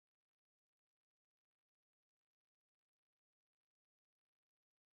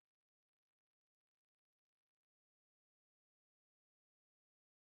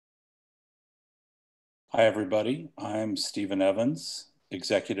Hi, everybody. I'm Stephen Evans,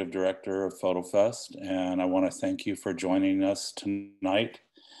 Executive Director of FotoFest, and I want to thank you for joining us tonight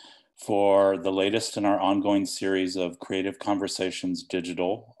for the latest in our ongoing series of Creative Conversations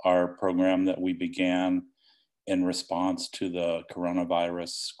Digital, our program that we began in response to the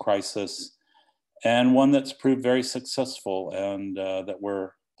coronavirus crisis, and one that's proved very successful and that we're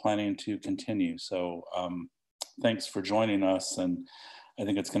planning to continue. So thanks for joining us, and I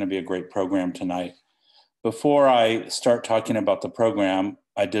think it's going to be a great program tonight. Before I start talking about the program,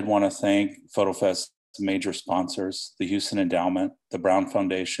 I did want to thank FotoFest's major sponsors, the Houston Endowment, the Brown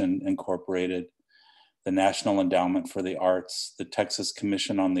Foundation Incorporated, the National Endowment for the Arts, the Texas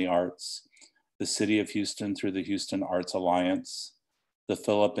Commission on the Arts, the City of Houston through the Houston Arts Alliance, the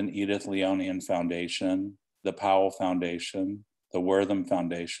Philip and Edith Leonian Foundation, the Powell Foundation, the Wortham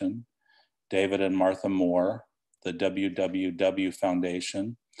Foundation, David and Martha Moore, the WWW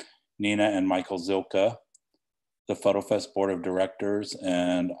Foundation, Nina and Michael Zilka, the FotoFest Board of Directors,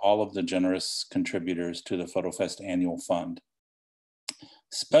 and all of the generous contributors to the FotoFest Annual Fund.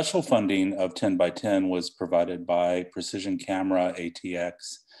 Special funding of 10 by 10 was provided by Precision Camera ATX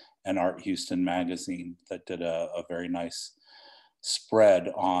and Art Houston magazine that did a very nice spread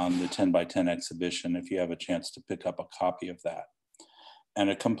on the 10 by 10 exhibition if you have a chance to pick up a copy of that. And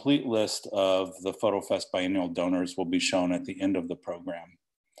a complete list of the FotoFest biennial donors will be shown at the end of the program.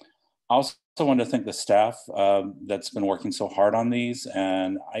 I also want to thank the staff that's been working so hard on these,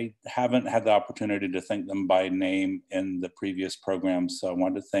 and I haven't had the opportunity to thank them by name in the previous programs. So I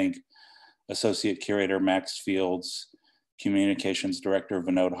wanted to thank Associate Curator Max Fields, Communications Director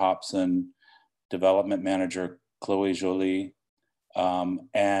Vinod Hobson, Development Manager Chloe Jolie,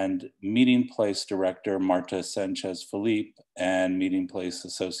 and Meeting Place Director Marta Sanchez Philippe, and Meeting Place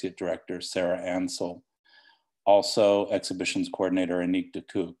Associate Director Sarah Ansel. Also, exhibitions coordinator Anik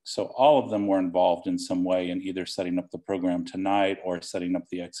Decouk. So all of them were involved in some way in either setting up the program tonight or setting up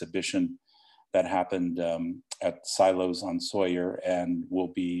the exhibition that happened at Silos on Sawyer and will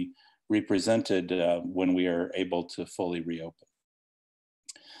be represented when we are able to fully reopen.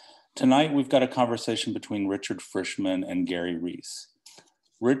 Tonight, we've got a conversation between Richard Frishman and Garry Reece.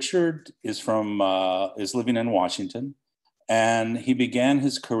 Richard is living in Washington, and he began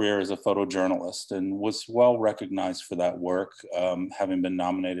his career as a photojournalist and was well recognized for that work, having been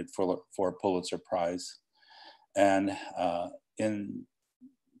nominated for a Pulitzer Prize. And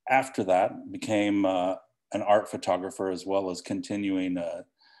after that, became an art photographer as well as continuing a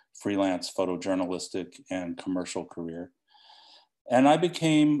freelance photojournalistic and commercial career. And I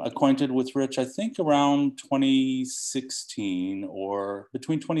became acquainted with Rich, I think around 2016 or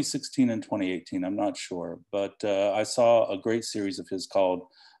between 2016 and 2018, I'm not sure. But I saw a great series of his called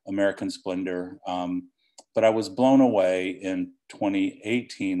American Splendor. But I was blown away in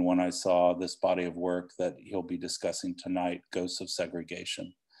 2018 when I saw this body of work that he'll be discussing tonight, Ghosts of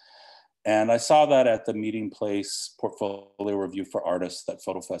Segregation. And I saw that at the Meeting Place Portfolio Review for Artists that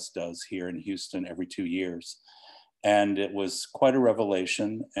FotoFest does here in Houston every 2 years. And it was quite a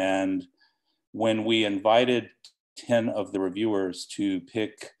revelation. And when we invited 10 of the reviewers to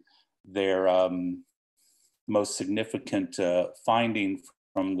pick their most significant finding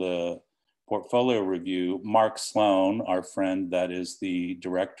from the portfolio review, Mark Sloan, our friend that is the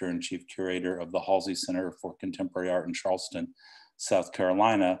director and chief curator of the Halsey Center for Contemporary Art in Charleston, South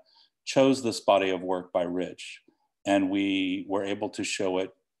Carolina, chose this body of work by Rich. And we were able to show it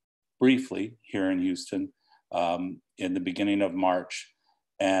briefly here in Houston in the beginning of March,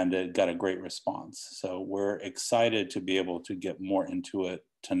 and it got a great response. So we're excited to be able to get more into it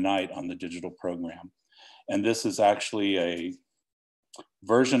tonight on the digital program. And this is actually a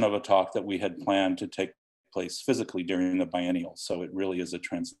version of a talk that we had planned to take place physically during the biennial. So it really is a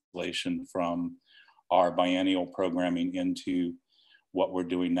translation from our biennial programming into what we're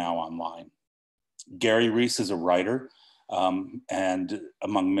doing now online. Garry Reece is a writer, and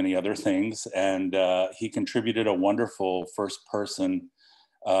among many other things. And he contributed a wonderful first person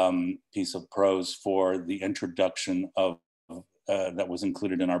piece of prose for the introduction of that was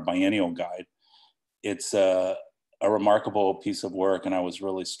included in our biennial guide. It's a remarkable piece of work, and I was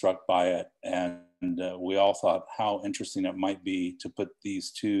really struck by it. And we all thought how interesting it might be to put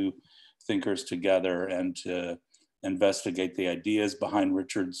these two thinkers together and to investigate the ideas behind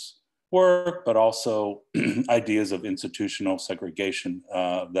Richard's work, but also ideas of institutional segregation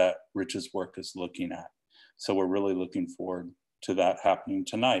that Rich's work is looking at. So we're really looking forward to that happening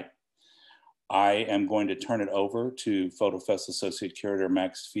tonight. I am going to turn it over to FotoFest Associate Curator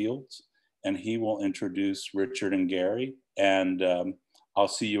Max Fields, and he will introduce Richard and Garry. And I'll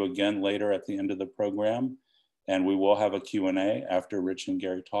see you again later at the end of the program. And we will have a Q&A after Rich and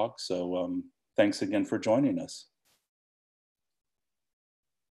Garry talk. So Thanks again for joining us.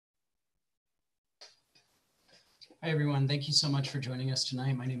 Hi, everyone. Thank you so much for joining us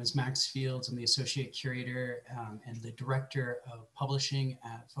tonight. My name is Max Fields. I'm the Associate Curator and the Director of Publishing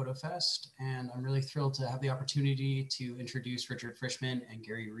at FotoFest. And I'm really thrilled to have the opportunity to introduce Richard Frishman and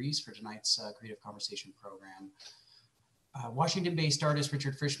Garry Reece for tonight's Creative Conversation program. Washington-based artist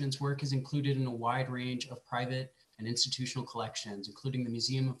Richard Frishman's work is included in a wide range of private and institutional collections, including the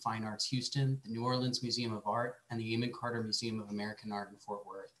Museum of Fine Arts Houston, the New Orleans Museum of Art, and the Amon Carter Museum of American Art in Fort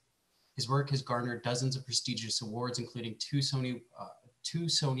Worth. His work has garnered dozens of prestigious awards, including two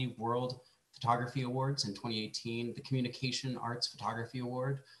Sony World Photography Awards in 2018, the Communication Arts Photography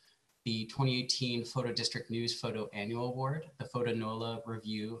Award, the 2018 Photo District News Photo Annual Award, the Photo NOLA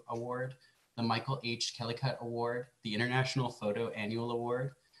Review Award, the Michael H. Kellycutt Award, the International Photo Annual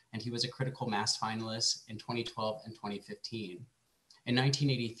Award, and he was a critical mass finalist in 2012 and 2015. In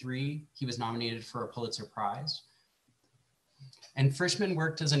 1983, he was nominated for a Pulitzer Prize. And Frishman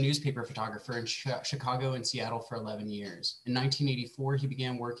worked as a newspaper photographer in Chicago and Seattle for 11 years. In 1984, he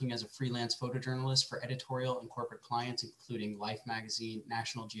began working as a freelance photojournalist for editorial and corporate clients, including Life magazine,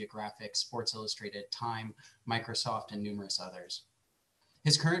 National Geographic, Sports Illustrated, Time, Microsoft, and numerous others.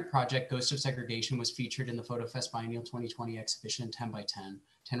 His current project, Ghost of Segregation, was featured in the FotoFest Biennial 2020 exhibition 10 by 10.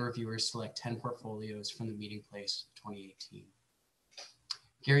 10 reviewers select 10 portfolios from the Meeting Place 2018.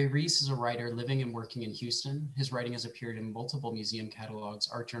 Garry Reece is a writer living and working in Houston. His writing has appeared in multiple museum catalogs,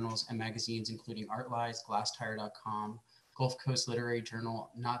 art journals, and magazines, including ArtLies, GlassTire.com, Gulf Coast Literary Journal,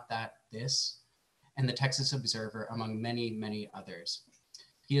 Not That, This, and the Texas Observer, among many, many others.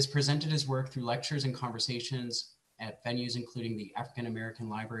 He has presented his work through lectures and conversations at venues including the African American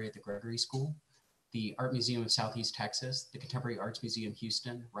Library at the Gregory School, the Art Museum of Southeast Texas, the Contemporary Arts Museum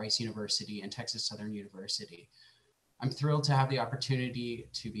Houston, Rice University, and Texas Southern University. I'm thrilled to have the opportunity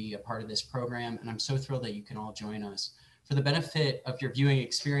to be a part of this program, and I'm so thrilled that you can all join us. For the benefit of your viewing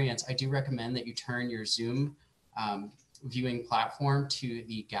experience, I do recommend that you turn your Zoom viewing platform to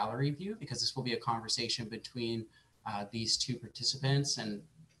the gallery view, because this will be a conversation between these two participants, and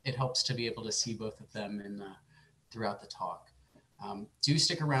it helps to be able to see both of them throughout the talk. Do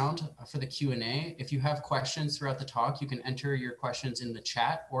stick around for the Q&A. If you have questions throughout the talk, you can enter your questions in the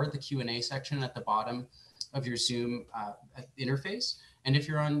chat or the Q&A section at the bottom of your Zoom interface. And if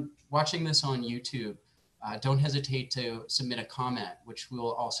you're watching this on YouTube, don't hesitate to submit a comment, which we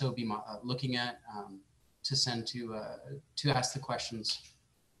will also be looking at to send to ask the questions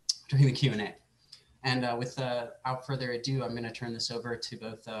during the Q&A. And without further ado, I'm going to turn this over to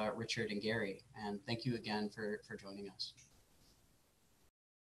both Richard and Garry. And thank you again for joining us.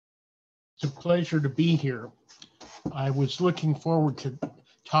 It's a pleasure to be here. I was looking forward to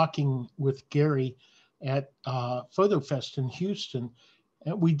talking with Garry at FotoFest in Houston.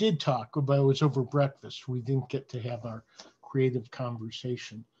 And we did talk, but it was over breakfast. We didn't get to have our creative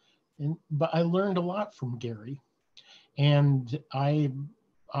conversation. But I learned a lot from Garry. And I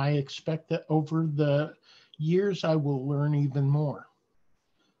expect that over the years, I will learn even more.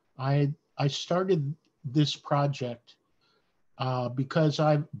 I started this project because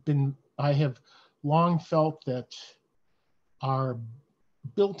I have long felt that our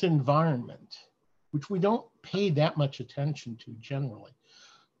built environment, which we don't pay that much attention to generally,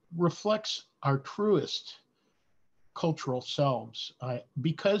 reflects our truest cultural selves.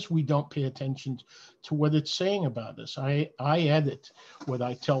 Because we don't pay attention to what it's saying about us. I edit what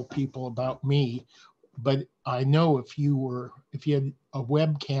I tell people about me, but I know if you had a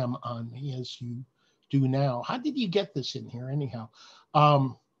webcam on me, as you do now, how did you get this in here anyhow?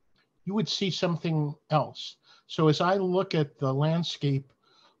 You would see something else. So as I look at the landscape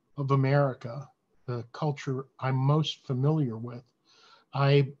of America, the culture I'm most familiar with,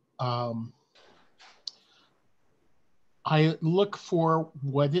 I look for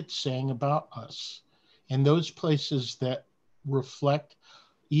what it's saying about us, and those places that reflect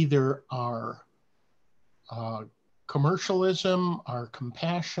either our commercialism, our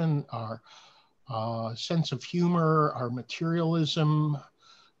compassion, our sense of humor, our materialism.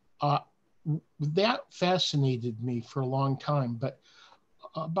 That fascinated me for a long time, but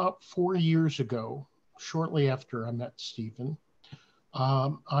about 4 years ago, shortly after I met Stephen,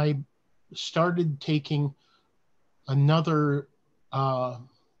 I started taking another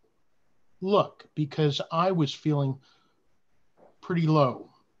look because I was feeling pretty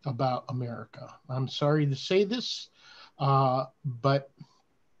low about America. I'm sorry to say this, but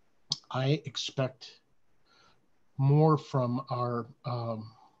I expect more from our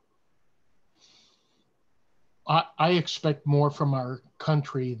I expect more from our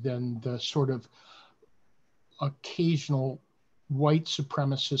country than the sort of occasional white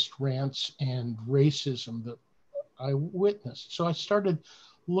supremacist rants and racism that I witnessed. So I started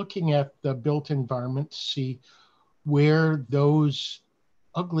looking at the built environment to see where those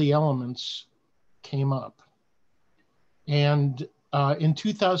ugly elements came up. And in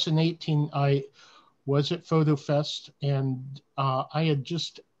 2018, I was at FotoFest, and I had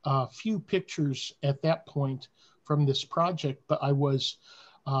just a few pictures at that point from this project, but I was,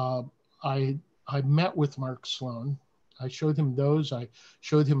 I met with Mark Sloan. I showed him those. I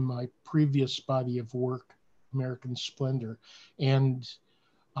showed him my previous body of work, American Splendor. And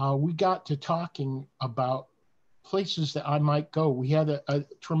we got to talking about places that I might go. We had a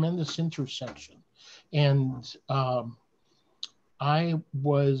tremendous intersection. And I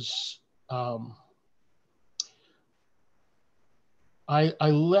was, I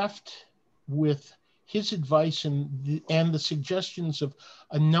left with his advice and the suggestions of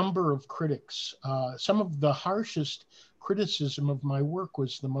a number of critics. Some of the harshest criticism of my work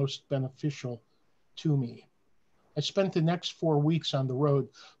was the most beneficial to me. I spent the next 4 weeks on the road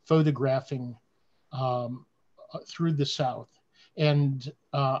photographing through the South. And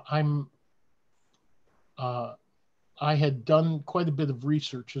I had done quite a bit of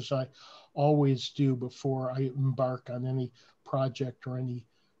research, as I always do before I embark on any project or any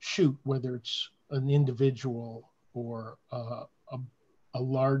shoot, whether it's an individual or a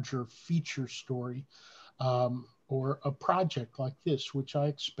larger feature story, or a project like this, which I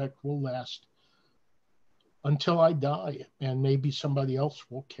expect will last until I die, and maybe somebody else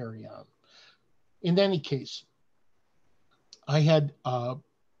will carry on. In any case, I had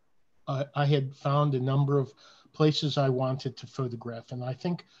found a number of places I wanted to photograph, and I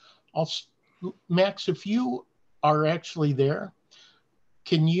think Max, if you are actually there,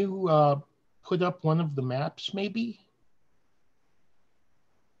 can you put up one of the maps maybe?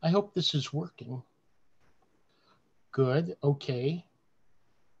 I hope this is working. Good, okay.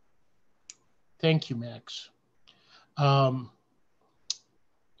 Thank you, Max.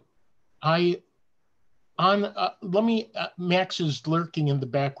 Max is lurking in the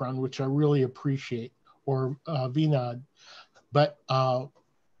background, which I really appreciate, or Vinod, but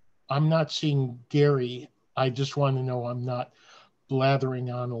I'm not seeing Garry. I just want to know I'm not blathering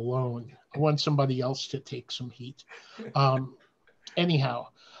on alone. I want somebody else to take some heat. Anyhow,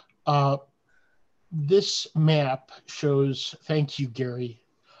 this map shows, thank you, Garry.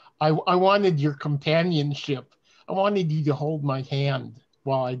 I wanted your companionship. I wanted you to hold my hand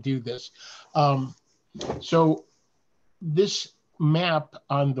while I do this. So this map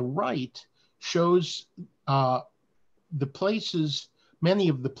on the right shows the places, many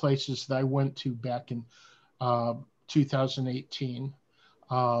of the places that I went to back in 2018.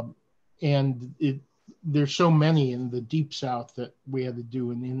 And there's so many in the Deep South that we had to do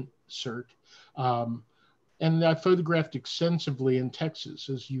an insert. And I photographed extensively in Texas,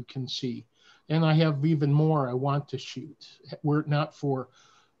 as you can see. And I have even more I want to shoot. Were it not for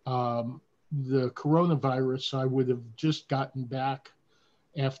the coronavirus, I would have just gotten back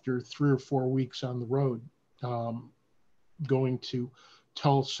after 3 or 4 weeks on the road, going to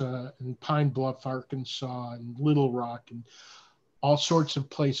Tulsa and Pine Bluff, Arkansas, and Little Rock, and all sorts of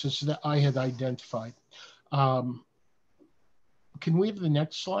places that I had identified. Can we have the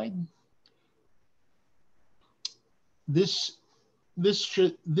next slide? This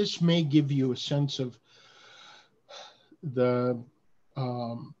may give you a sense of the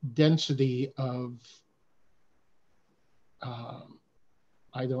density of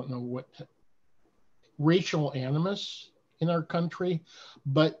I don't know what racial animus in our country,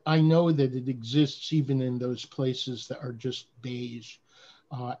 but I know that it exists even in those places that are just beige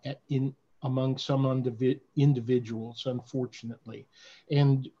among some individuals, unfortunately.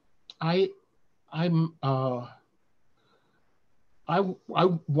 And I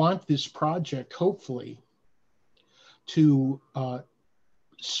want this project, hopefully, to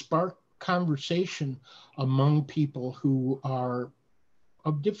spark conversation among people who are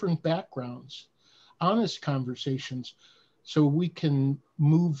of different backgrounds, honest conversations, so we can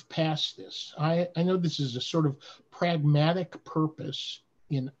move past this. I know this is a sort of pragmatic purpose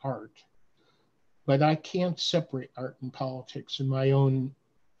in art, but I can't separate art and politics in my own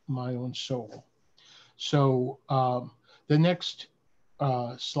soul. So the next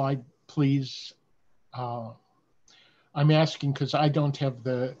slide, please. I'm asking because I don't have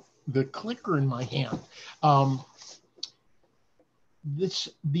the clicker in my hand.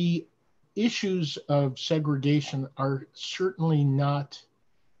 The issues of segregation are certainly not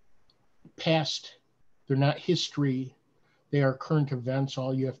past. They're not history. They are current events.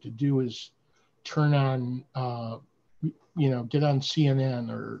 All you have to do is turn on, get on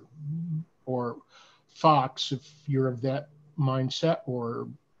CNN or Fox if you're of that mindset or,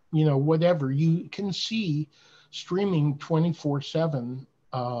 whatever, you can see streaming 24/7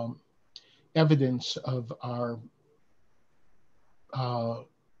 evidence of our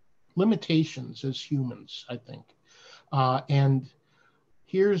limitations as humans, I think. And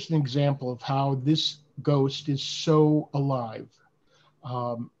here's an example of how this ghost is so alive.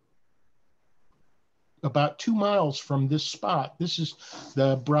 About 2 miles from this spot, this is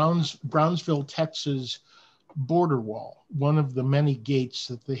the Brownsville, Texas border wall, one of the many gates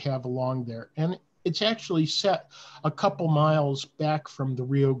that they have along there. And it's actually set a couple miles back from the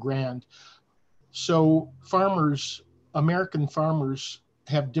Rio Grande. So American farmers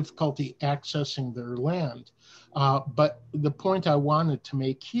have difficulty accessing their land. But the point I wanted to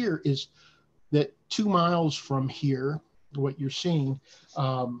make here is that 2 miles from here, what you're seeing,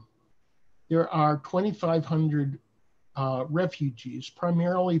 there are 2,500 refugees,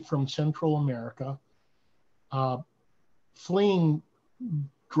 primarily from Central America, fleeing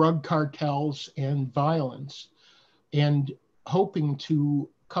drug cartels and violence and hoping to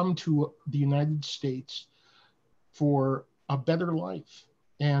come to the United States for a better life.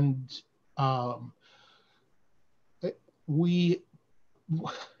 And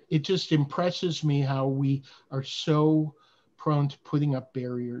it just impresses me how we are so prone to putting up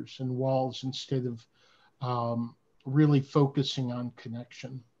barriers and walls instead of really focusing on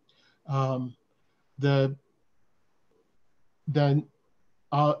connection. The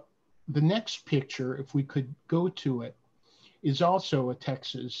next picture, if we could go to it, is also a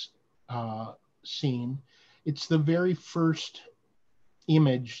Texas scene. It's the very first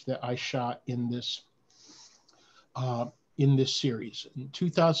image that I shot in this series in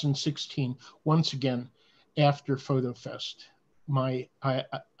 2016. Once again, after FotoFest, I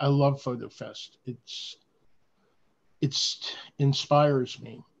love FotoFest. It inspires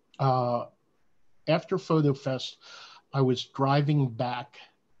me. After FotoFest, I was driving back.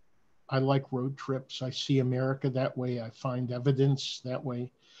 I like road trips. I see America that way. I find evidence that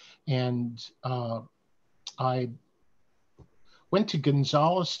way. And I went to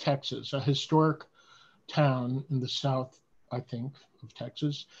Gonzales, Texas, a historic town in the south, I think, of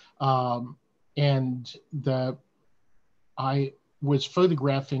Texas. And I was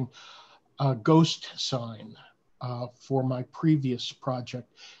photographing a ghost sign for my previous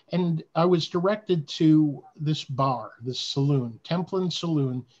project. And I was directed to this bar, this saloon, Templin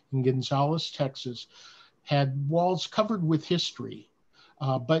Saloon in Gonzales, Texas, had walls covered with history,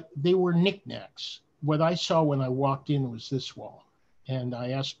 but they were knickknacks. What I saw when I walked in was this wall. And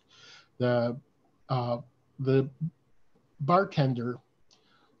I asked the bartender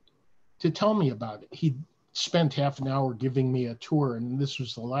to tell me about it. He spent half an hour giving me a tour, and this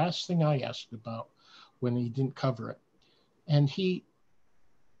was the last thing I asked about when he didn't cover it. And he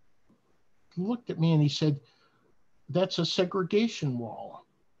looked at me and he said, "That's a segregation wall."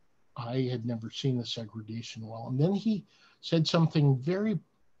 I had never seen a segregation wall. And then he said something very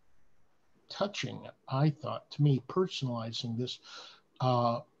touching, I thought, to me, personalizing this.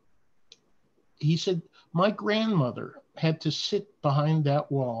 He said, "My grandmother had to sit behind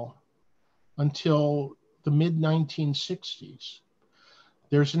that wall until the mid-1960s.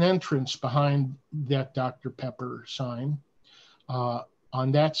 There's an entrance behind that Dr. Pepper sign.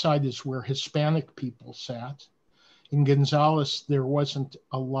 On that side is where Hispanic people sat. In Gonzales, there wasn't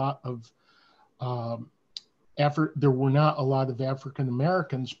a lot of there were not a lot of African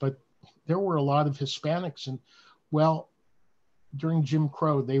Americans, but there were a lot of Hispanics. And well, during Jim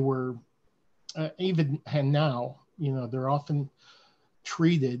Crow, they were even, and now, they're often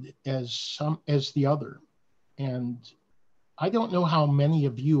treated as the other. And I don't know how many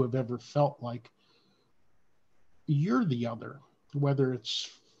of you have ever felt like you're the other, whether it's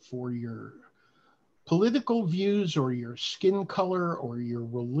for your political views or your skin color or your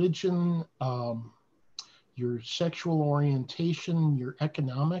religion, your sexual orientation, your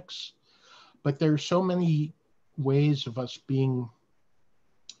economics. But there's so many ways of us being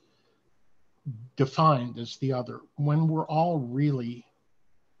defined as the other when we're all really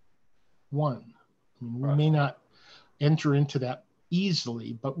one. I mean, we may not enter into that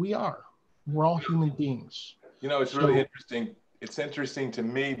easily, but we are. We're all human beings. It's really interesting. It's interesting to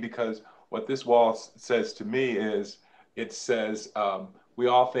me because what this wall says to me is, it says we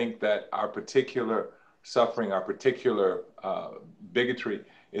all think that our particular suffering, our particular bigotry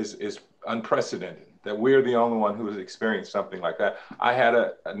is unprecedented, that we're the only one who has experienced something like that. I had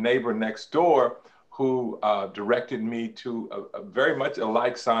a neighbor next door who directed me to a very much a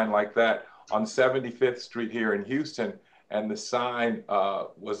like sign like that on 75th Street here in Houston. And the sign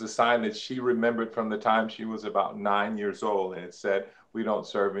was the sign that she remembered from the time she was about 9 years old. And it said, "We don't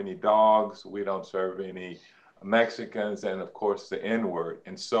serve any dogs. We don't serve any Mexicans, and of course the N-word.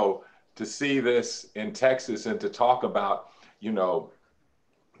 And so to see this in Texas and to talk about, you know,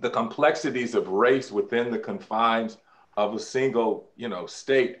 the complexities of race within the confines of a single, you know,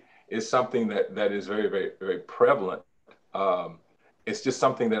 state is something that is very, very, very prevalent. It's just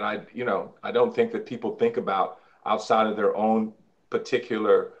something that I don't think that people think about outside of their own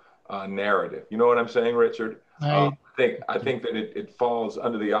particular narrative. You know what I'm saying, Richard? I think that it falls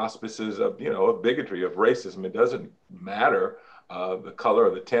under the auspices of, you know, of bigotry, of racism. It doesn't matter the color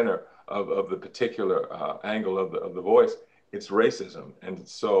or the tenor of the particular angle of the voice. It's racism. And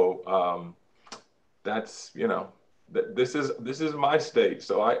so that's, you know, this is my state.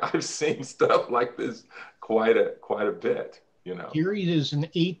 So I've seen stuff like this quite a bit, you know. Garry is an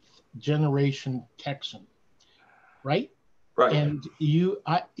 8th generation Texan, right? Right. And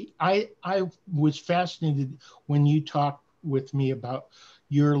I was fascinated when you talked with me about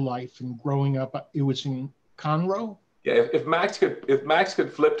your life and growing up. It was in Conroe. Yeah, if Max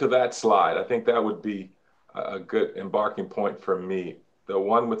could flip to that slide, I think that would be a good embarking point for me. The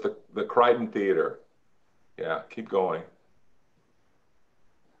one with the Crichton Theater. Yeah, keep going.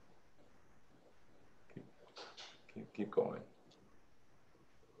 Keep going.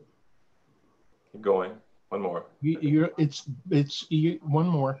 Keep going. One more. One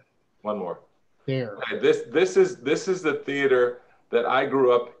more. One more. There. Okay, this is the theater that I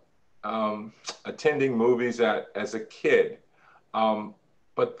grew up attending movies at as a kid.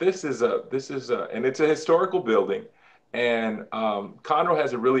 But this is and it's a historical building, and Conroe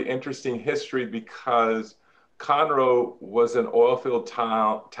has a really interesting history because Conroe was an oil field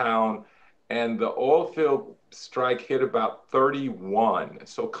town, and the oil field strike hit about 31.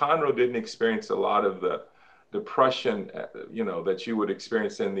 So Conroe didn't experience a lot of the depression, you know, that you would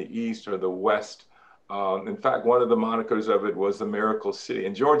experience in the East or the West. In fact, one of the monikers of it was the Miracle City.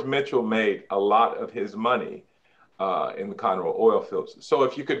 And George Mitchell made a lot of his money in the Conroe oil fields. So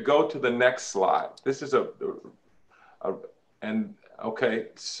if you could go to the next slide. This is okay,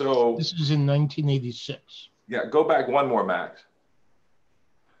 so. This is in 1986. Yeah, go back one more, Max.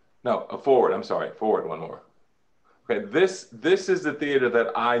 No, forward, I'm sorry, forward one more. Okay, this is the theater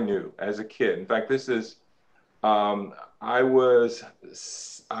that I knew as a kid. In fact, this is, I was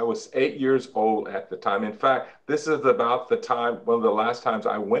 8 years old at the time. In fact, this is about the time, one of the last times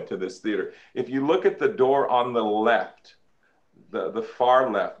I went to this theater. If you look at the door on the left, the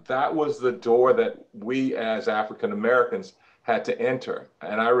far left, that was the door that we as African Americans had to enter.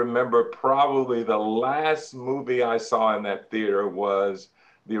 And I remember probably the last movie I saw in that theater was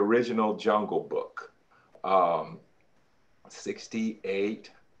the original Jungle Book,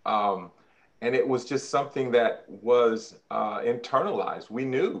 68. And it was just something that was internalized. We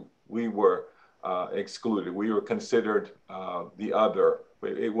knew we were excluded. We were considered the other.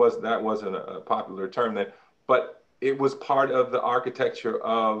 That wasn't a popular term then, but it was part of the architecture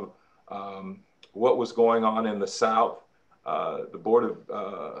of what was going on in the South. The board of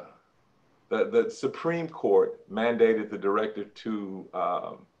the Supreme Court mandated the director to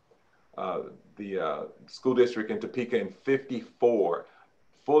the school district in Topeka in 54.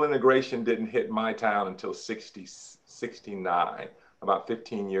 Full integration didn't hit my town until 69, about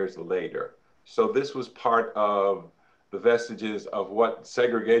 15 years later. So this was part of the vestiges of what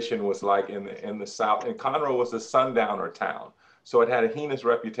segregation was like in the South. And Conroe was a sundowner town. So it had a heinous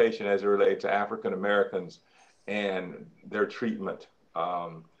reputation as it related to African Americans and their treatment.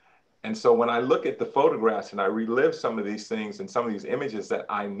 And so when I look at the photographs and I relive some of these things and some of these images that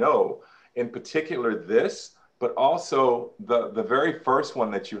I know, in particular this, but also the very first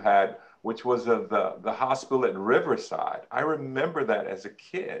one that you had, which was of the hospital at Riverside. I remember that as a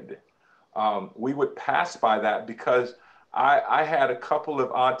kid. We would pass by that because I had a couple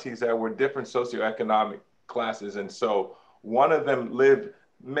of aunties that were different socioeconomic classes. And so one of them lived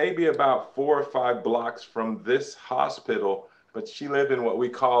maybe about 4 or 5 blocks from this hospital, but she lived in what we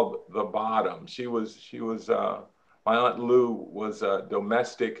called the bottom. She was my Aunt Lou was a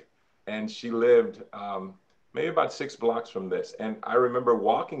domestic, and she lived maybe about 6 blocks from this. And I remember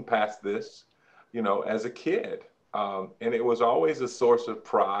walking past this, you know, as a kid. And it was always a source of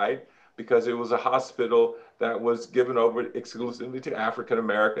pride because it was a hospital that was given over exclusively to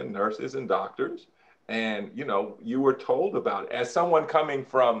African-American nurses and doctors. And, you know, you were told about it. As someone coming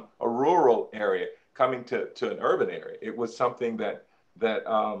from a rural area, coming to an urban area, it was something that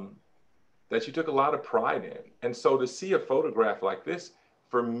you took a lot of pride in. And so to see a photograph like this,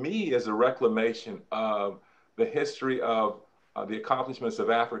 for me, is a reclamation of the history of the accomplishments of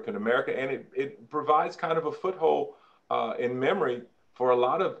African America. And it provides kind of a foothold in memory for a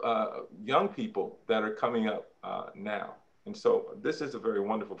lot of young people that are coming up now. And so this is a very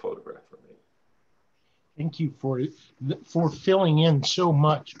wonderful photograph for me. Thank you for filling in so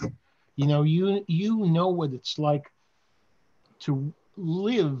much. You know, you know what it's like to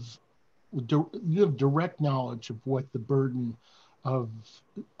you have direct knowledge of what the burden of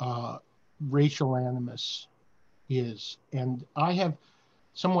uh, racial animus is, and I have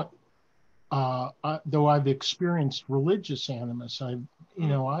somewhat, though I've experienced religious animus.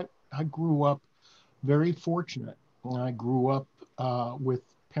 I grew up very fortunate. I grew up with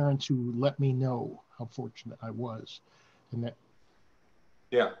parents who let me know how fortunate I was, and that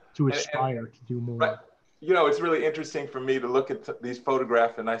Yeah. to And aspire to do right, more. you know, it's really interesting for me to look at these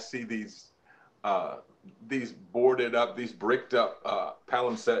photographs and I see uh, these boarded up, these bricked up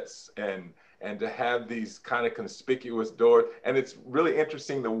palimpsests, and to have these kind of conspicuous doors. And it's really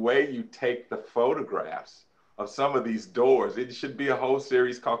interesting the way you take the photographs of some of these doors. It should be a whole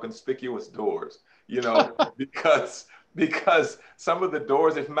series called Conspicuous Doors, you know, because some of the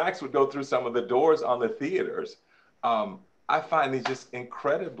doors, if Max would go through some of the doors on the theaters, um, I find these just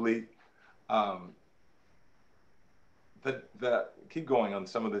incredibly um, the keep going on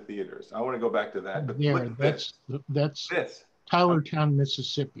some of the theaters. I want to go back to that, but look There, at this. that's This. Tylertown,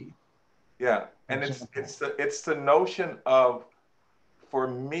 Mississippi. Yeah, For and example. it's the notion of, for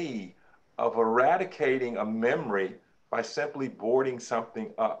me, of eradicating a memory by simply boarding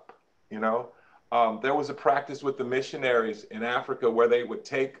something up. You know, there was a practice with the missionaries in Africa where they would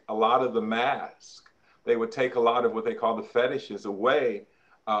take a lot of the mask, they would take a lot of what they call the fetishes away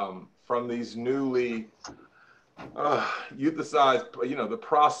from these newly euthanized, you know, the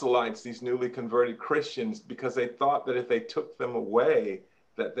proselytes, these newly converted Christians, because they thought that if they took them away,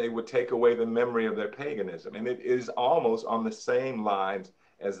 that they would take away the memory of their paganism. And it is almost on the same lines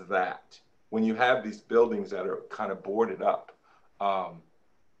as that. When you have these buildings that are kind of boarded up, um,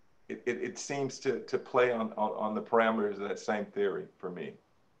 it seems to play on the parameters of that same theory for me.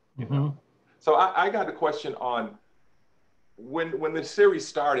 You Mm-hmm. know, so I got a question on when the series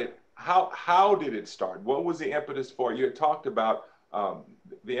started. How did it start? What was the impetus for it? You had talked about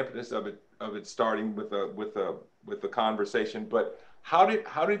the impetus of it starting with a conversation, but how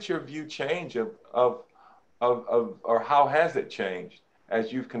did your view change of or how has it changed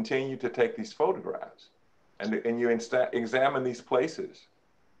as you've continued to take these photographs and you examine these places?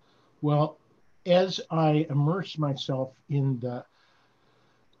 Well, as I immerse myself in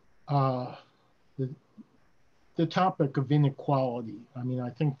uh, the the topic of inequality, I mean, I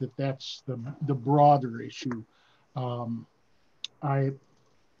think that that's the broader issue. Um, I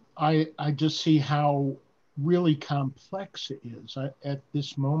I just see how really complex it is. At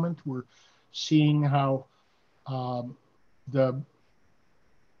this moment, we're seeing how um, the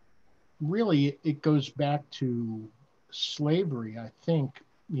really it goes back to slavery. I think,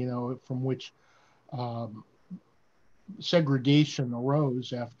 you know, from which um, segregation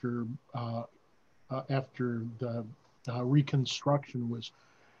arose after the Reconstruction was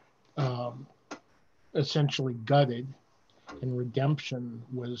um, essentially gutted and redemption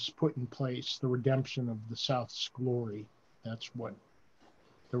was put in place, the redemption of the South's glory. That's what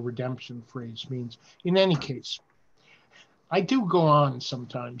the redemption phrase means. In any case, I do go on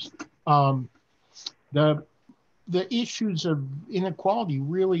sometimes. Um, the the issues of inequality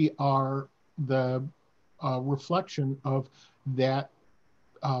really are the reflection of that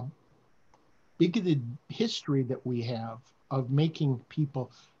uh, bigoted history that we have of making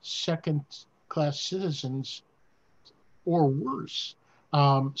people second class citizens or worse.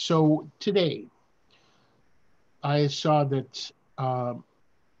 So today, I saw that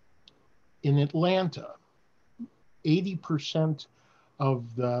in Atlanta, 80%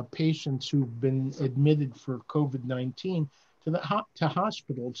 of the patients who've been admitted for COVID-19 to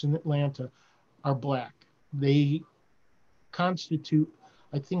hospitals in Atlanta are Black. They constitute,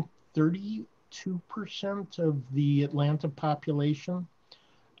 I think, 32% of the Atlanta population.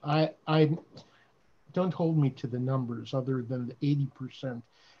 I don't hold me to the numbers other than the 80%.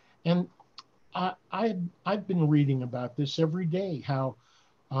 And I've been reading about this every day, how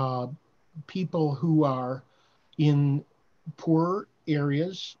uh, people who are in poor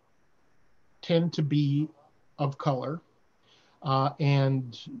areas tend to be of color,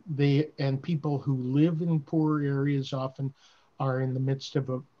 and people who live in poor areas often are in the midst of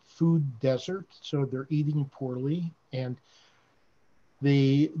a food desert, so they're eating poorly, and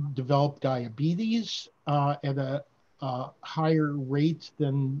they develop diabetes at a higher rate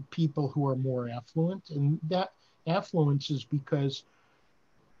than people who are more affluent, and that affluence is because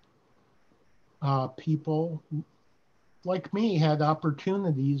people like me had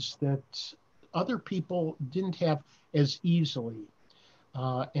opportunities that other people didn't have as easily.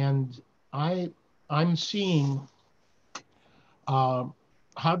 And I, I'm seeing uh,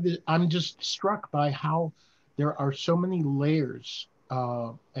 I'm just struck by how there are so many layers,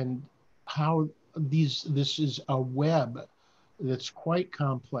 and how this is a web that's quite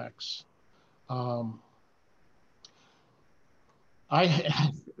complex. Um,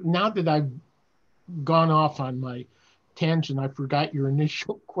 now that I've gone off on my tangent, I forgot your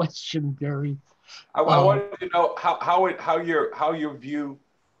initial question, Garry. I wanted to know how your view.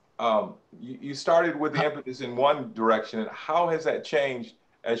 You started with the emphasis in one direction, and how has that changed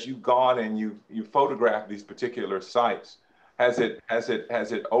as you've gone and you photographed these particular sites? Has it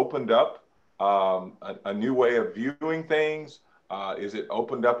opened up a new way of viewing things? Is it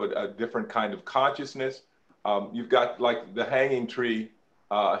opened up a different kind of consciousness? You've got like the hanging tree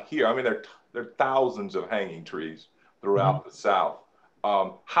here. I mean, there are thousands of hanging trees throughout the South.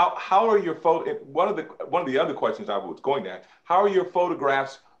 How are your photo? One of the other questions I was going to ask: how are your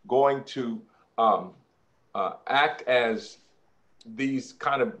photographs going to act as these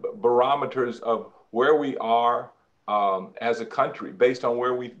kind of barometers of where we are as a country, based on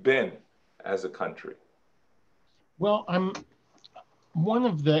where we've been as a country? Well, one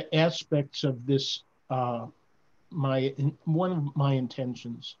of the aspects of this. One of my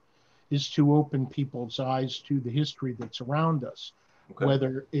intentions is to open people's eyes to the history that's around us, Okay.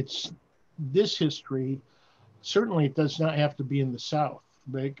 whether it's this history. Certainly, it does not have to be in the South,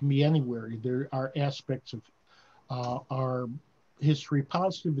 but it can be anywhere. There are aspects of our history,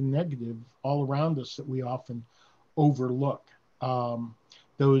 positive and negative, all around us that we often overlook.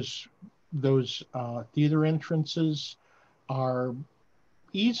 Those theater entrances are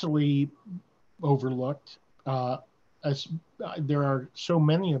easily overlooked, as there are so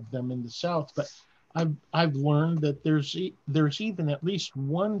many of them in the South. But I've learned that there's even at least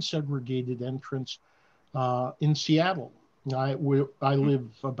one segregated entrance in Seattle. I live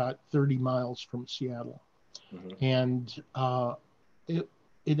about 30 miles from Seattle, and I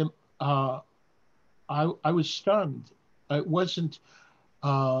was stunned. It wasn't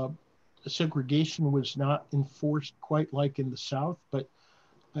segregation was not enforced quite like in the South, but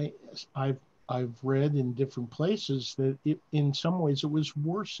I've read in different places that in some ways it was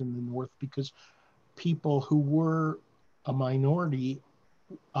worse in the North, because people who were a minority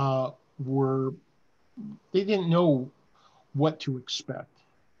they didn't know what to expect.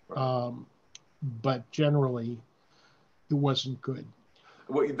 Right. But generally, it wasn't good.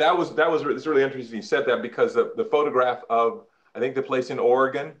 Well, it's really interesting you said that, because the photograph of, I think, the place in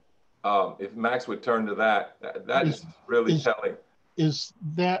Oregon, if Max would turn to that is really telling. Is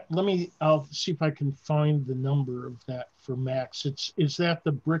that, I'll see if I can find the number of that for Max. Is that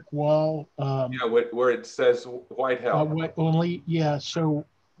the brick wall? Yeah, where it says White Hell. So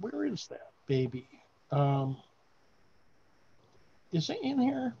where is that baby? Is it in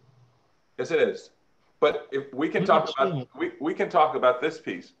here? Yes, it is. But if we can talk about we can talk about this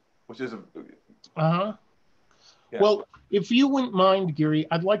piece, which is yeah. Well, if you wouldn't mind, Garry,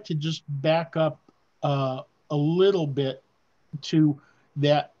 I'd like to just back up a little bit to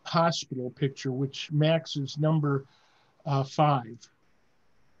that hospital picture, which Max is number 5.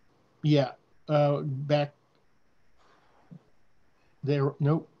 Yeah, back there.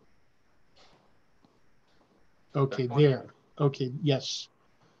 Nope. Okay, there. Okay, yes.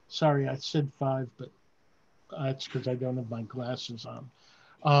 Sorry, I said 5, but that's because I don't have my glasses on.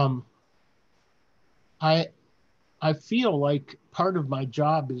 I feel like part of my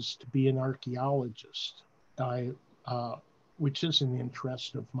job is to be an archaeologist, which is an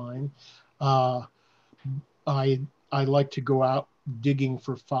interest of mine. I like to go out digging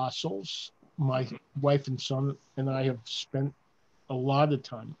for fossils. My wife and son and I have spent a lot of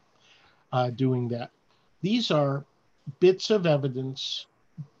time doing that. These are bits of evidence,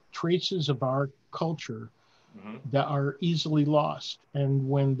 traces of our culture that are easily lost. And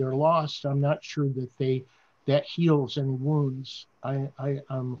when they're lost, I'm not sure that heals any wounds.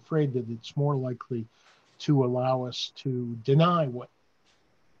 I'm afraid that it's more likely to allow us to deny what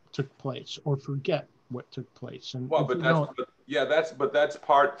took place or forget what took place. And that's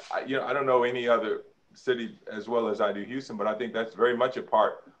part. I don't know any other city as well as I do Houston, but I think that's very much a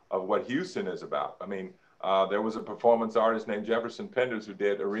part of what Houston is about. I mean, there was a performance artist named Jefferson Penders who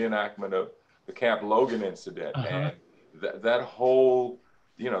did a reenactment of the Camp Logan incident, and that whole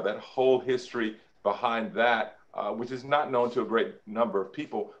history behind that, which is not known to a great number of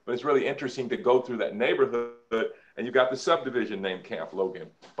people, but it's really interesting to go through that neighborhood, and you got the subdivision named Camp Logan.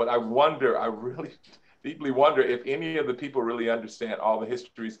 But I really deeply wonder if any of the people really understand all the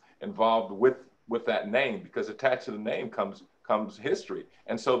histories involved with that name, because attached to the name comes history.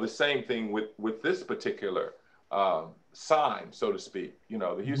 And so the same thing with this particular sign, so to speak.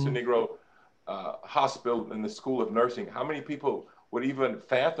 The Houston Negro Hospital and the School of Nursing. How many people would even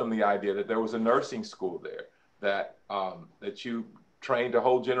fathom the idea that there was a nursing school there, that that you trained a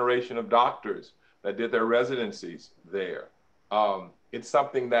whole generation of doctors that did their residencies there. It's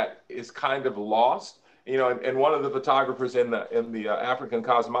something that is kind of lost, you know. And one of the photographers in the African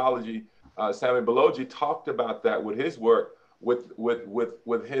cosmology, Sami Balogi, talked about that with his work,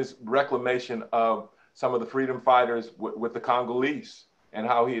 with his reclamation of some of the freedom fighters with the Congolese, and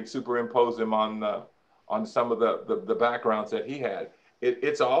how he had superimposed them on some of the backgrounds that he had.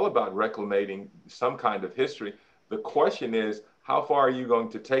 It's all about reclamating some kind of history. The question is, how far are you going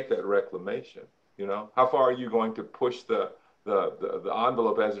to take that reclamation? You know, how far are you going to push the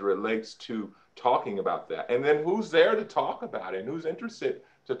envelope as it relates to talking about that? And then who's there to talk about it, and who's interested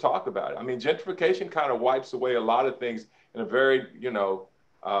to talk about it? I mean, gentrification kind of wipes away a lot of things in a very, you know,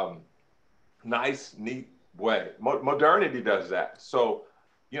 nice, neat way. Modernity does that. So,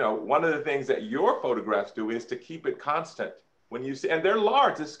 you know, one of the things that your photographs do is to keep it constant. When you see, and they're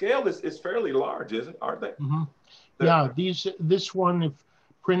large, the scale is fairly large, isn't, aren't they? Mm-hmm. Yeah, this one, if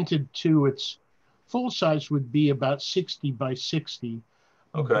printed to its full size, would be about 60 by 60.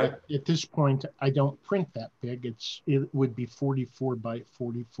 Okay. But at this point, I don't print that big. It would be 44 by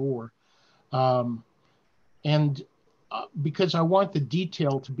 44. And because I want the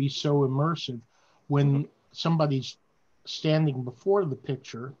detail to be so immersive, when somebody's standing before the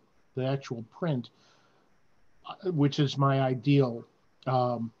picture, the actual print, which is my ideal,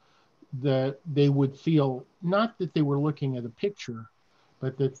 that they would feel not that they were looking at a picture,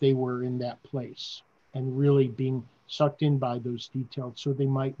 but that they were in that place and really being sucked in by those details, so they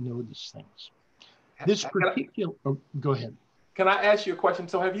might notice things. This particular, go ahead. Can I ask you a question?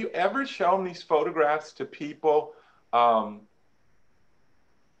 So have you ever shown these photographs to people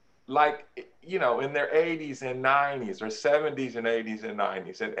like, you know, in their 80s and 90s or 70s and 80s and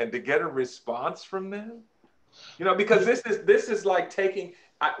 90s, and to get a response from them? You know, because this is like taking,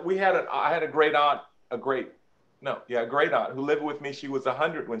 I had a great aunt who lived with me. She was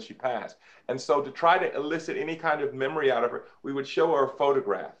 100 when she passed. And so to try to elicit any kind of memory out of her, we would show her a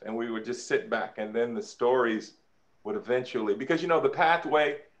photograph and we would just sit back, and then the stories would eventually, because, you know, the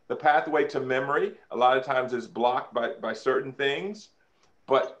pathway to memory a lot of times is blocked by certain things.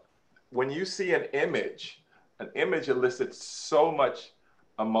 But when you see an image elicits so much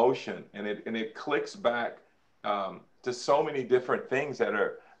emotion, and it clicks back to so many different things that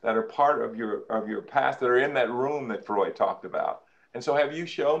are part of your past, that are in that room that Freud talked about. And so have you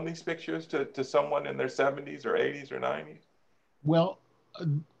shown these pictures to someone in their 70s or 80s or 90s? Well,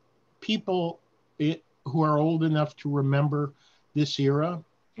 people who are old enough to remember this era,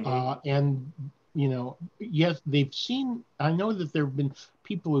 and, you know, yes, they've seen, I know that there have been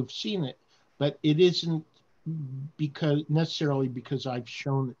people who've seen it, but it isn't necessarily because I've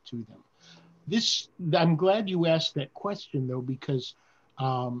shown it to them. I'm glad you asked that question, though, because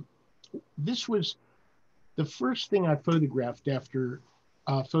this was the first thing I photographed after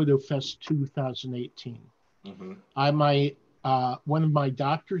FotoFest 2018. One of my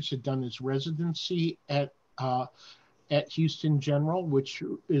doctors had done his residency at Houston General, which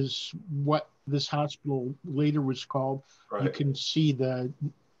is what this hospital later was called. Right. You can see the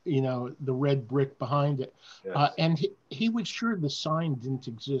red brick behind it. Yes. And he was sure the sign didn't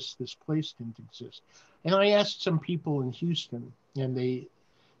exist, this place didn't exist. And I asked some people in Houston, and they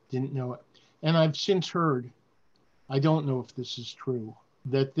didn't know it. And I've since heard, I don't know if this is true,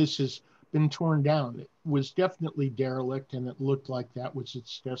 that this has been torn down. It was definitely derelict, and it looked like that was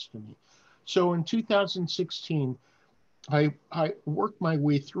its destiny. So in 2016, I worked my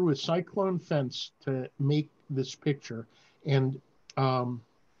way through a cyclone fence to make this picture. And a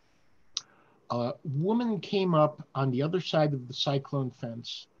woman came up on the other side of the cyclone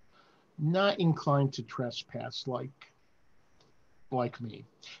fence, not inclined to trespass like me.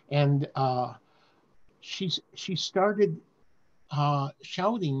 And she started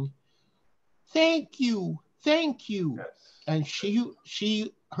shouting, "Thank you, thank you." Yes. And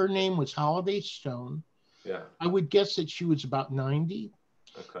her name was Holiday Stone. Yeah. I would guess that she was about 90.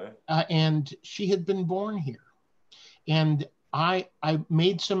 Okay. And she had been born here. And I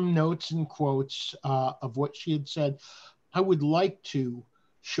made some notes and quotes of what she had said. I would like to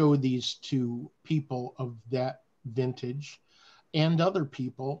show these to people of that vintage and other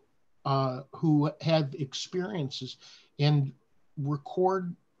people who have experiences, and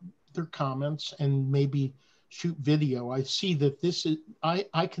record their comments and maybe shoot video. I see that this is,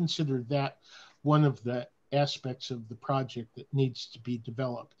 I consider that one of the aspects of the project that needs to be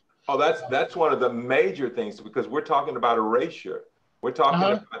developed. Oh, that's one of the major things, because we're talking about erasure. We're talking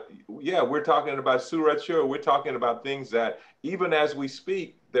about, we're talking about sureture. We're talking about things that even as we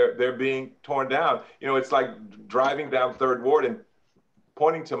speak, they're being torn down. You know, it's like driving down Third Ward and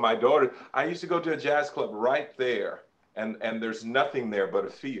pointing to my daughter. I used to go to a jazz club right there, and there's nothing there but a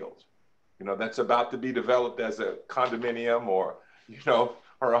field, you know, that's about to be developed as a condominium or, you know,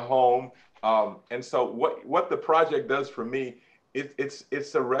 or a home. And so what the project does for me,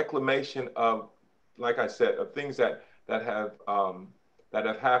 it's a reclamation of, like I said, of things that have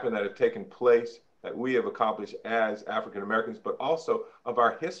happened, that have taken place, that we have accomplished as African Americans, but also of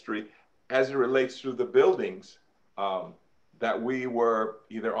our history as it relates to the buildings that we were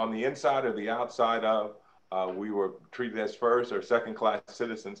either on the inside or the outside of. We were treated as first or second class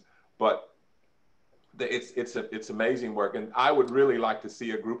citizens, but it's amazing work. And I would really like to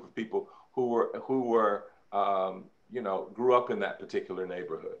see a group of people who were you know, grew up in that particular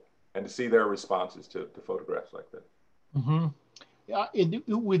neighborhood, and to see their responses to photographs like that. Mm-hmm. Yeah,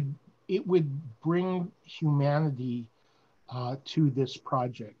 it would bring humanity to this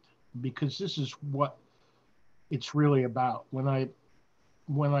project, because this is what it's really about. When I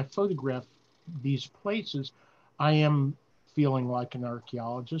photograph these places, I am feeling like an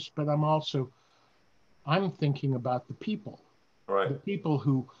archaeologist, but I'm thinking about the people, Right. the people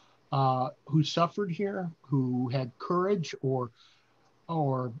who suffered here, who had courage or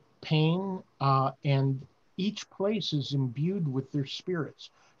pain, and each place is imbued with their spirits.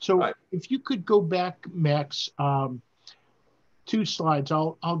 So Right. if you could go back, Max, 2 slides.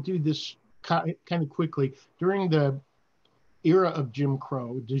 I'll do this kind of quickly. During the era of Jim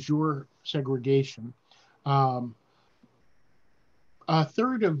Crow, de jure segregation, a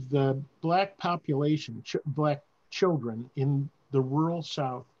third of the Black population, Black children in the rural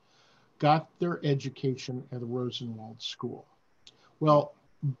South, got their education at a Rosenwald school. Well,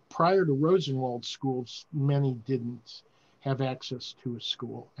 prior to Rosenwald schools, many didn't have access to a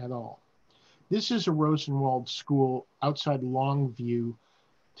school at all. This is a Rosenwald school outside Longview,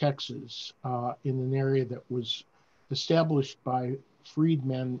 Texas, in an area that was established by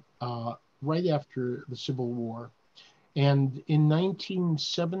freedmen right after the Civil War. And in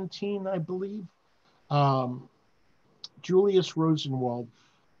 1917, I believe, Julius Rosenwald,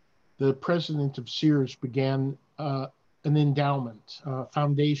 the president of Sears, began an endowment,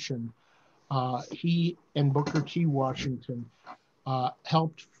 foundation. He and Booker T. Washington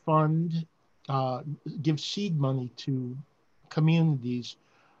helped fund, give seed money to communities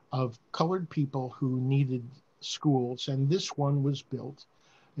of colored people who needed schools, and this one was built.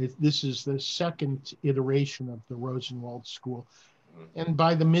 This is the second iteration of the Rosenwald School. And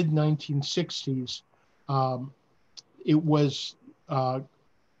by the mid-1960s,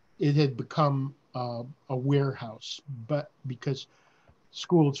 it had become a warehouse, but because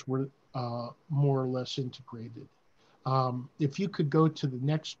schools were more or less integrated. If you could go to the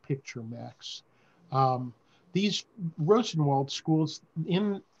next picture, Max. These Rosenwald schools,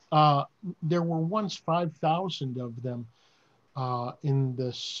 there were once 5,000 of them in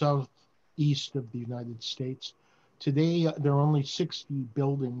the southeast of the United States. Today, there are only 60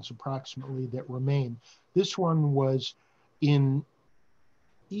 buildings approximately that remain. This one was in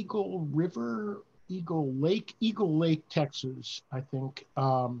Eagle Lake, Texas, I think.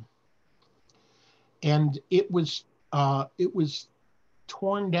 And it was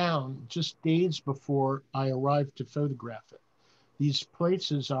torn down just days before I arrived to photograph it. These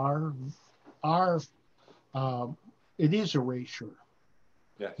places it is erasure.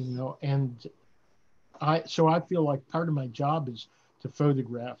 Yes. You know, and I feel like part of my job is to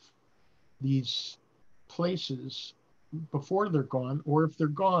photograph these places before they're gone, or if they're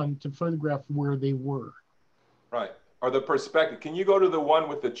gone, to photograph where they were. Right. Or the perspective. Can you go to the one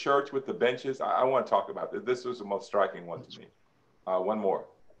with the church with the benches? I want to talk about this. This was the most striking one to me. One more.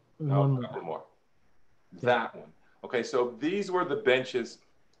 No, a couple more. That one. Okay, so these were the benches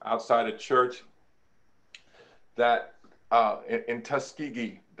outside a church that in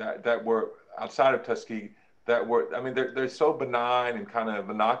Tuskegee, that were outside of Tuskegee, that were, I mean, they're so benign and kind of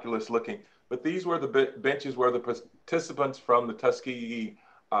innocuous looking, but these were the benches where the participants from the Tuskegee,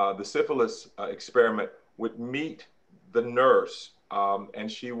 the syphilis experiment would meet the nurse,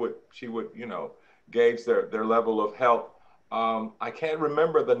 and she would, you know, gauge their level of health. I can't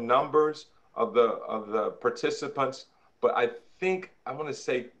remember the numbers of the participants, but I think I want to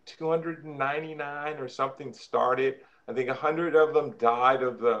say 299 or something started. I think 100 of them died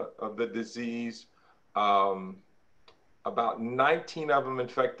of the disease. About 19 of them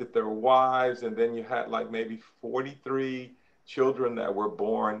infected their wives, and then you had like maybe 43 children that were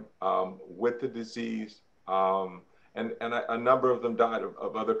born with the disease, and a number of them died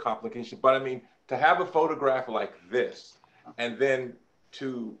of other complications. But I mean, to have a photograph like this, and then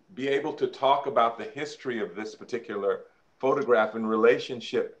to be able to talk about the history of this particular photograph in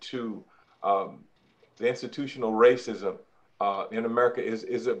relationship to the institutional racism in America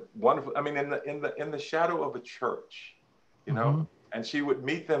is a wonderful. I mean, in the shadow of a church, you know, Mm-hmm. and she would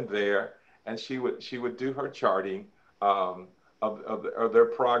meet them there, and she would do her charting of their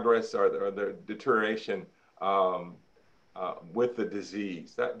progress or their deterioration with the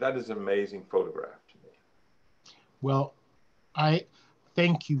disease. That is an amazing photograph to me. Well, I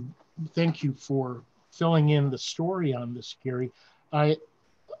thank you. Thank you for filling in the story on this, Garry.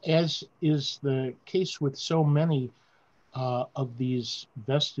 As is the case with so many of these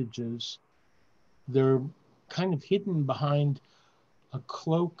vestiges, they're kind of hidden behind a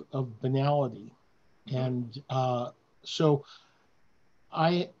cloak of banality. Mm-hmm. And so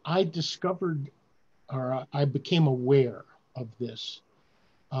I discovered, or I became aware of this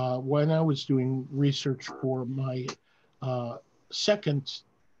when I was doing research for my second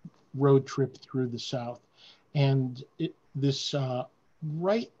road trip through the South. And this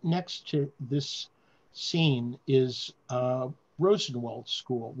right next to this scene is Rosenwald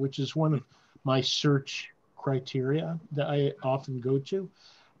School, which is one of my search criteria that I often go to.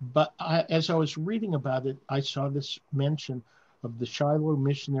 But as I was reading about it, I saw this mention of the Shiloh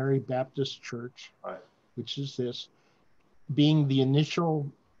Missionary Baptist Church, right, which is this, being the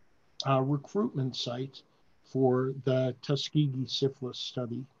initial recruitment site for the Tuskegee syphilis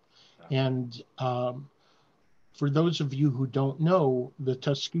study. And for those of you who don't know, the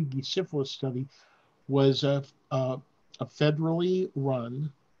Tuskegee syphilis study was a federally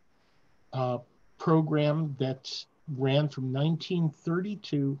run program that ran from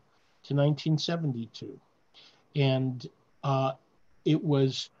 1932 to 1972. And it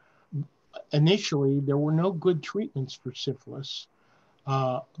was initially, there were no good treatments for syphilis,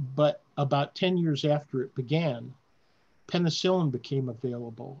 but about 10 years after it began, penicillin became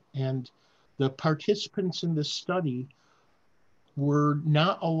available, and the participants in this study were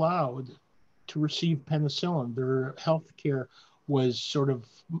not allowed to receive penicillin. Their health care was sort of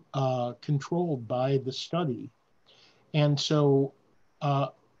controlled by the study. And so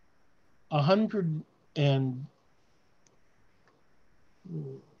 100 and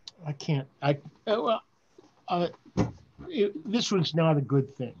I can't, this was not a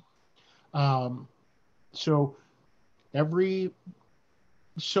good thing. So every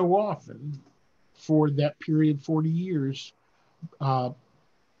so often, for that period, 40 years,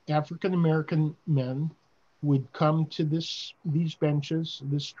 African-American men would come to these benches,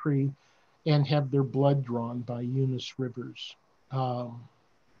 this tree, and have their blood drawn by Eunice Rivers.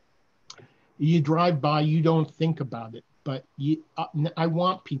 You drive by, you don't think about it, but I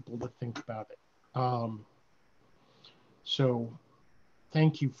want people to think about it. So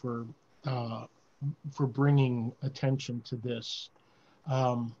thank you for bringing attention to this.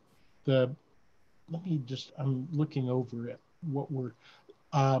 I'm looking over it. What we're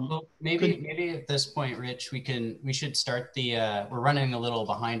well, maybe at this point, Rich, we should start the. We're running a little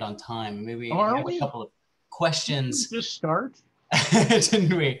behind on time. Maybe we have a couple of questions. Just start,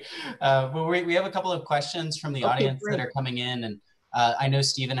 didn't we? But we have a couple of questions from the audience that are coming in, and I know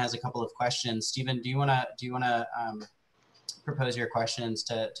Stephen has a couple of questions. Stephen, do you wanna propose your questions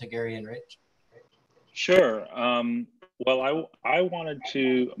to Garry and Rich? Sure. Well, I wanted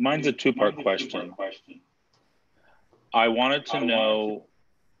to. Mine's a two-part question. I wanted to know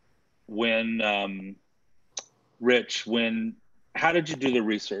when, Rich, how did you do the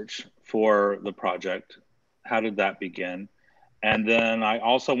research for the project? How did that begin? And then I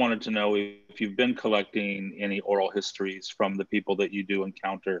also wanted to know if you've been collecting any oral histories from the people that you do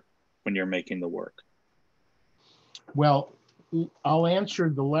encounter when you're making the work. Well, I'll answer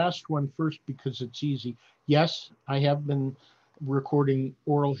the last one first because it's easy. Yes, I have been recording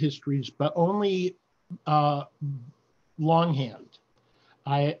oral histories, but only longhand.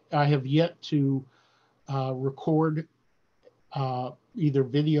 I have yet to record either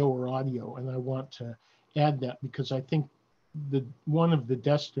video or audio, and I want to add that because I think one of the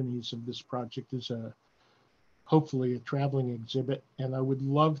destinies of this project is hopefully a traveling exhibit, and I would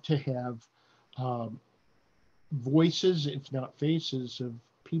love to have voices, if not faces, of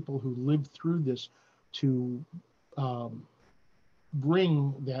people who lived through this to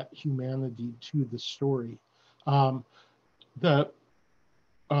bring that humanity to the story. What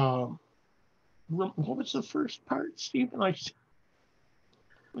was the first part, Stephen? I'm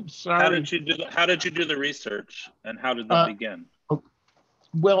sorry. How did you do the research, and how did that begin?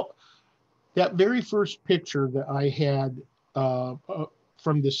 Well, that very first picture that I had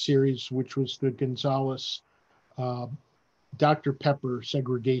from this series, which was the Gonzalez Dr. Pepper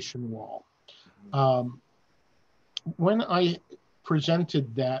segregation wall. When I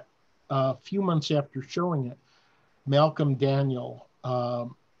presented that a few months after showing it, Malcolm Daniel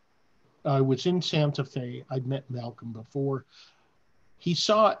I was in Santa Fe. I'd met Malcolm before. He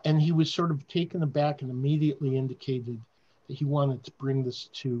saw it and he was sort of taken aback and immediately indicated that he wanted to bring this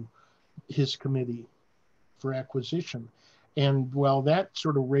to his committee for acquisition. And well, that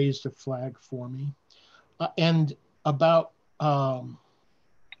sort of raised a flag for me. And about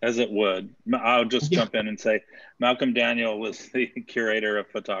as it would. I'll just yeah, jump in and say Malcolm Daniel was the curator of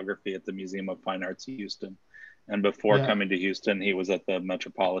photography at the Museum of Fine Arts Houston. And before yeah, coming to Houston, he was at the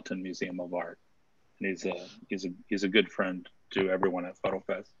Metropolitan Museum of Art. And he's a good friend to everyone at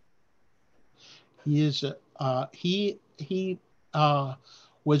FotoFest. he is. He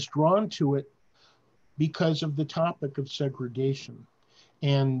was drawn to it because of the topic of segregation.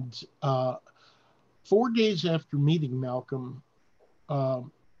 And 4 days after meeting Malcolm,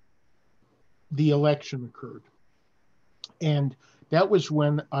 the election occurred. And that was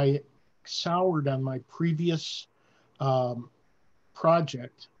when I soured on my previous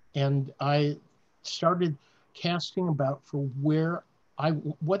project, and I started casting about for what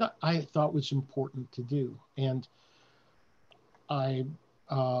I thought was important to do. And I,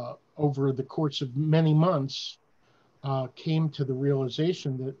 over the course of many months, came to the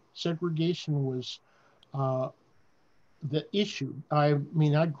realization that segregation was the issue. I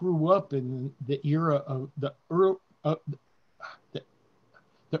mean, I grew up in the era of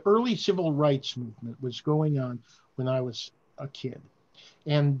the early civil rights movement was going on when I was a kid,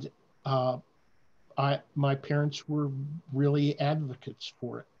 and my parents were really advocates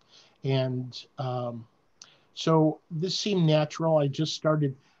for it, and so this seemed natural. I just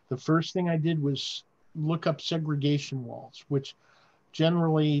started. The first thing I did was look up segregation walls, which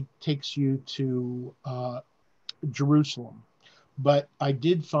generally takes you to Jerusalem, but I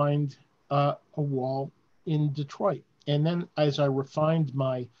did find a wall in Detroit. And then as I refined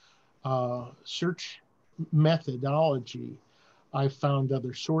my search methodology, I found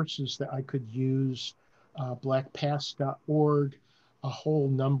other sources that I could use, blackpast.org, a whole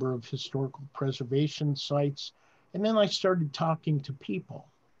number of historical preservation sites. And then I started talking to people,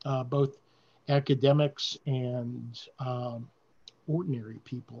 both academics and ordinary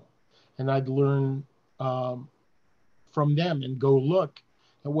people. And I'd learn from them and go look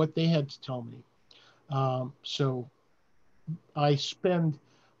at what they had to tell me. So I spend,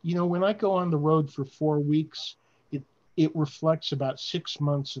 when I go on the road for 4 weeks, it reflects about 6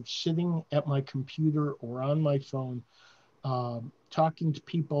 months of sitting at my computer or on my phone, talking to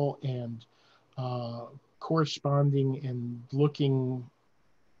people and corresponding and looking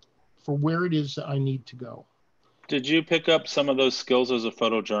for where it is that I need to go. Did you pick up some of those skills as a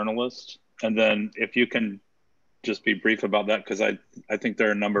photojournalist? And then if you can just be brief about that, because I think there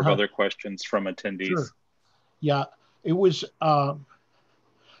are a number of other questions from attendees. Sure. Yeah, it was,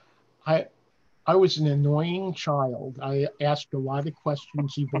 I was an annoying child. I asked a lot of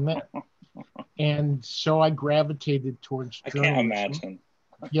questions even then. And so I gravitated towards journalism. I can't imagine.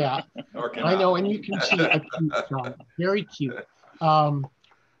 Yeah, I know. And you can see a cute child, very cute.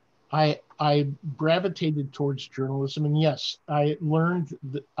 I gravitated towards journalism. And yes, I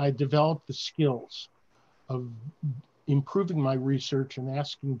developed the skills of improving my research and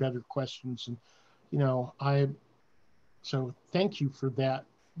asking better questions. And, so thank you for that,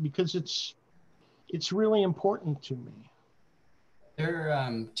 because it's really important to me. There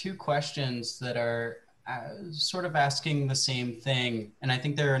are two questions that are sort of asking the same thing. And I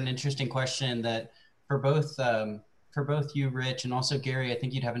think they're an interesting question that for both you, Rich, and also Garry, I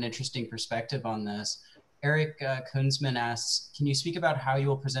think you'd have an interesting perspective on this. Eric Kunzman asks, can you speak about how you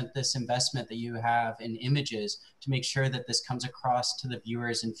will present this investment that you have in images to make sure that this comes across to the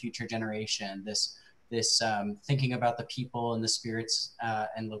viewers in future generation, this thinking about the people and the spirits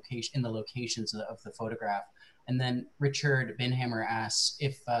and the locations of the photograph? And then Richard Binhammer asks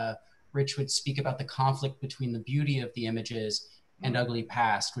if Rich would speak about the conflict between the beauty of the images and ugly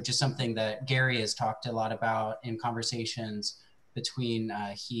past, which is something that Garry has talked a lot about in conversations between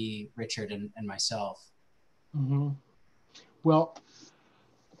Richard, and myself. Mm-hmm. Well,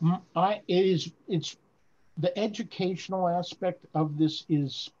 it's the educational aspect of this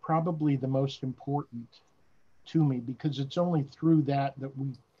is probably the most important to me, because it's only through that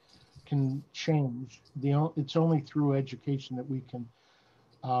we can change. It's only through education that we can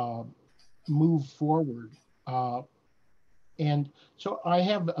move forward. And so I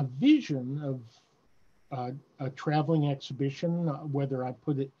have a vision of a traveling exhibition, whether I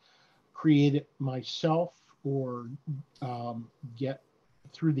create it myself or get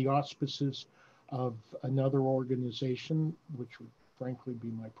through the auspices of another organization, which would frankly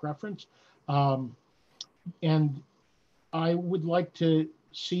be my preference. And I would like to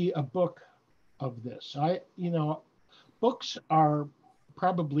see a book of this. Books are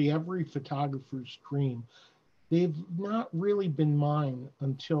probably every photographer's dream. They've not really been mine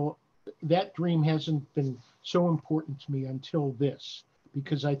until that dream hasn't been so important to me until this,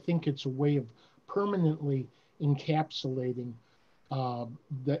 because I think it's a way of permanently encapsulating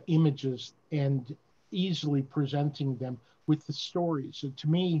the images and easily presenting them with the stories. So to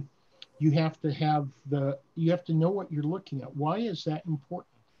me, you have to know what you're looking at. Why is that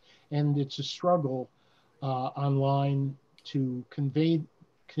important? And it's a struggle online to convey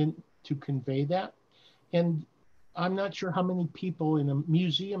that. And I'm not sure how many people in a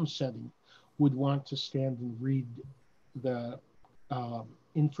museum setting would want to stand and read the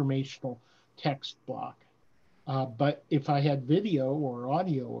informational text block. But if I had video or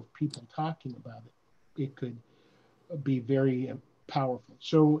audio of people talking about it, it could be very powerful.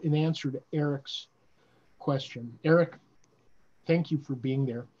 So in answer to Eric's question, Eric, thank you for being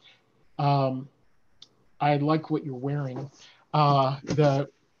there. I like what you're wearing. I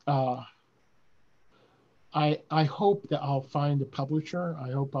hope that I'll find a publisher. I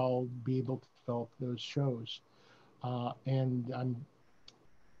hope I'll be able to develop those shows. And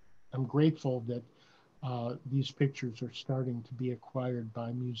I'm grateful that these pictures are starting to be acquired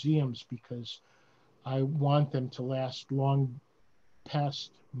by museums, because I want them to last long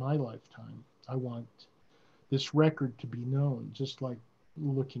past my lifetime. I want this record to be known, just like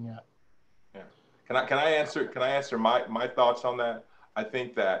looking at. Yeah. Can I answer my thoughts on that? I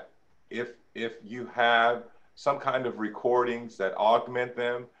think that if you have some kind of recordings that augment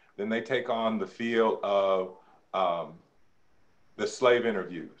them, then they take on the feel of the slave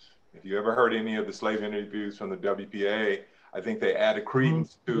interviews. If you ever heard any of the slave interviews from the WPA, I think they add a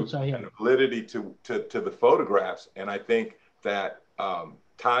credence to and a validity to the photographs. And I think that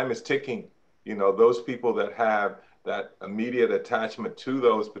time is ticking. You know, those people that have that immediate attachment to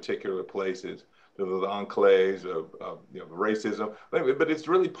those particular places, to the enclaves of racism, but it's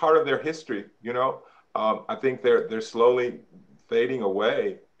really part of their history. You know, I think they're slowly fading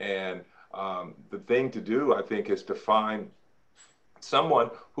away, and the thing to do, I think, is to find someone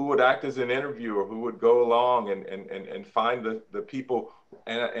who would act as an interviewer, who would go along and find the people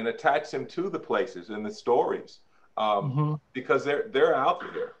and attach them to the places and the stories, because they're out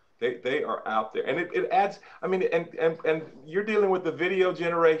there. They are out there, and it adds. I mean, and you're dealing with the video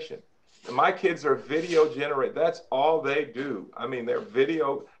generation. My kids are video generate. That's all they do. I mean, they're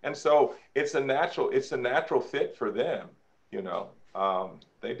video, and so it's a natural fit for them. You know,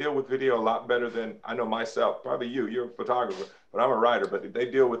 they deal with video a lot better than I know myself. Probably you're a photographer, but I'm a writer. But they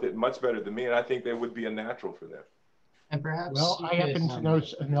deal with it much better than me, and I think they would be a natural for them. And perhaps. Well, I happen to know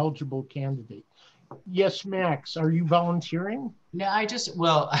an eligible candidate. Yes, Max, are you volunteering? No, I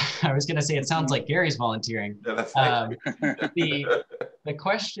was going to say, it sounds like Gary's volunteering. Yeah, that's the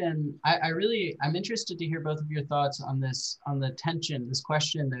question, I'm interested to hear both of your thoughts on this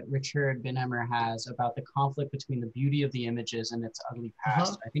question that Richard Binheimer has about the conflict between the beauty of the images and its ugly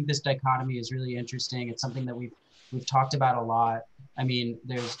past. I think this dichotomy is really interesting. It's something that we've talked about a lot. I mean,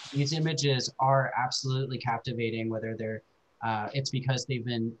 these images are absolutely captivating, whether they're it's because they've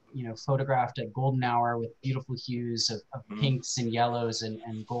been, photographed at golden hour with beautiful hues of pinks and yellows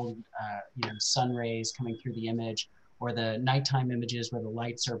and gold, sun rays coming through the image, or the nighttime images where the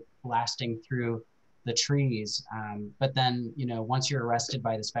lights are blasting through the trees. But then, once you're arrested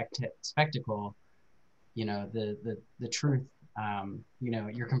by the spectacle, the truth,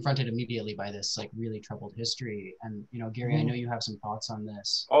 you're confronted immediately by this like really troubled history. And, Garry, I know you have some thoughts on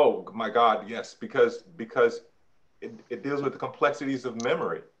this. Oh my God, yes, because it deals with the complexities of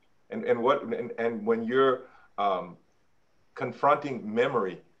memory, and when you're confronting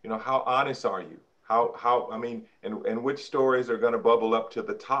memory, how honest are you? How I mean, and which stories are going to bubble up to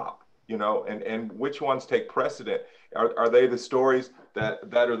the top, and which ones take precedent? Are they the stories that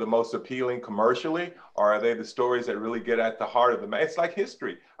are the most appealing commercially, or are they the stories that really get at the heart of the man? It's like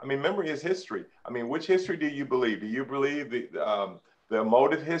history. I mean, memory is history. I mean, which history do you believe? Do you believe the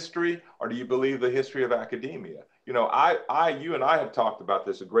emotive history, or do you believe the history of academia? You and I have talked about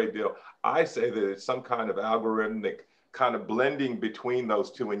this a great deal. I say that it's some kind of algorithmic kind of blending between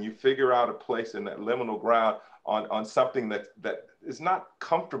those two, and you figure out a place in that liminal ground on something that is not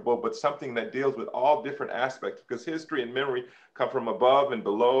comfortable, but something that deals with all different aspects, because history and memory come from above and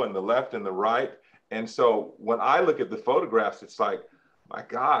below and the left and the right. And so when I look at the photographs, it's like, my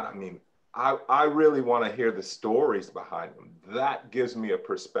God, I mean, I really want to hear the stories behind them. That gives me a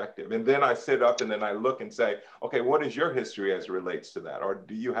perspective. And then I sit up and then I look and say, okay, what is your history as it relates to that? Or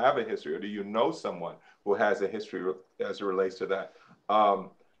do you have a history, or do you know someone who has a history as it relates to that?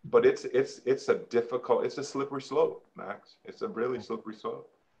 But it's a slippery slope, Max. It's a really slippery slope.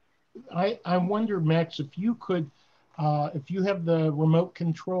 I wonder, Max, if you could if you have the remote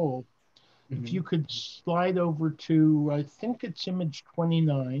control, if you could slide over to, I think it's image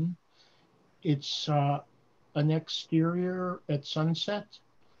 29. It's an exterior at sunset,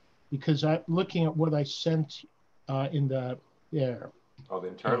 because I'm looking at what I sent in the there. Oh, the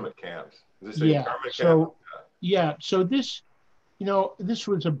internment camps. Is this the Yeah. internment So camp? yeah. So this, this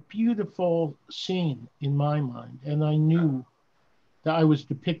was a beautiful scene in my mind, and I knew that I was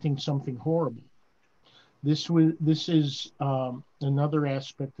depicting something horrible. This is another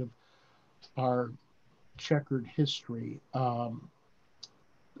aspect of our checkered history.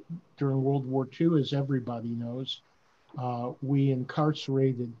 During World War II, as everybody knows, we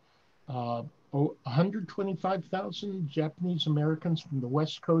incarcerated 125,000 Japanese Americans from the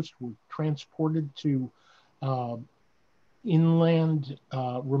West Coast were transported to uh,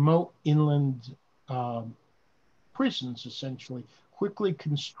 remote inland prisons, essentially, quickly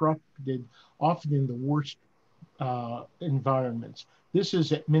constructed, often in the worst environments. This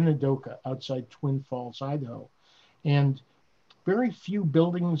is at Minidoka, outside Twin Falls, Idaho. And very few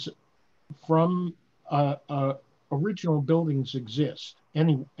buildings from original buildings exist,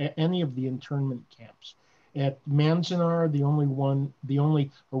 any of the internment camps. At Manzanar, the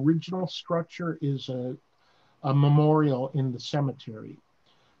only original structure is a memorial in the cemetery.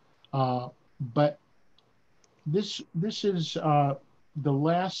 But this is the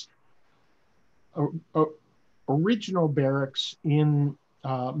last original barracks in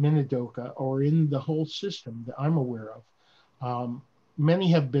Minidoka, or in the whole system that I'm aware of.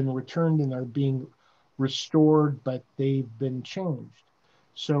 Many have been returned and are being restored, but they've been changed.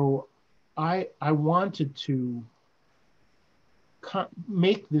 So I wanted to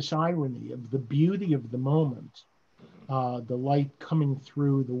make this irony of the beauty of the moment, the light coming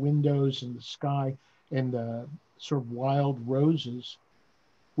through the windows and the sky and the sort of wild roses,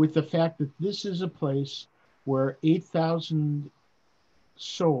 with the fact that this is a place where 8,000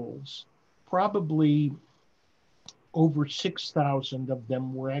 souls, probably over 6,000 of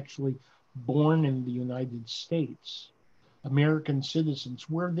them were actually born in the United States, American citizens,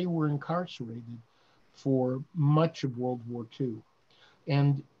 where they were incarcerated for much of World War II.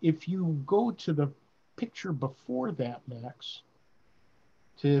 And if you go to the picture before that, Max,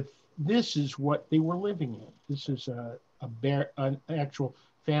 this is what they were living in. This is an actual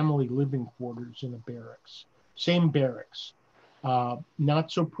family living quarters in a barracks. Same barracks,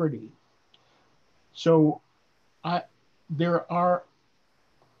 not so pretty. So there are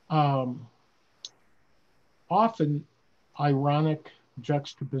often ironic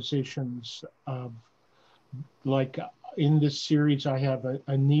juxtapositions of, like in this series, I have a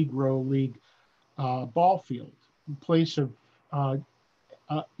Negro League ball field, place of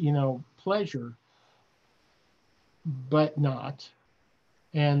pleasure, but not.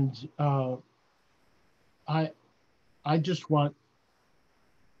 And I just want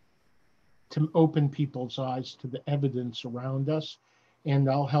to open people's eyes to the evidence around us, and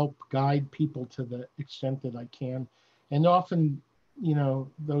I'll help guide people to the extent that I can. And often,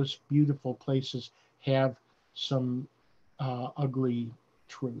 those beautiful places have some ugly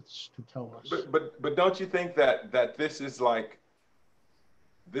truths to tell us. But don't you think that this is like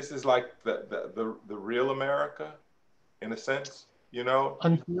the real America, in a sense,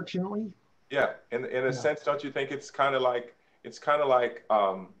 Unfortunately. Yeah, in a sense, don't you think it's kind of like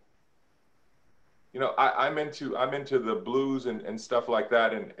I'm into the blues and stuff like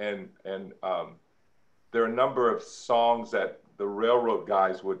that, and there are a number of songs that the railroad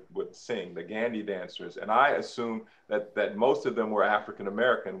guys would sing, the Gandy dancers, and I assume that most of them were African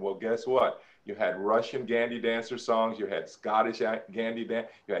American. Well, guess what? You had Russian Gandy dancer songs, you had Scottish Gandy dance,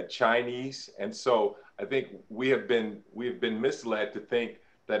 you had Chinese, and so I think we've been misled to think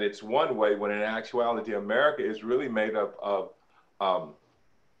that it's one way, when in actuality America is really made up of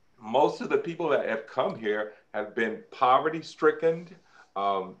most of the people that have come here have been poverty stricken.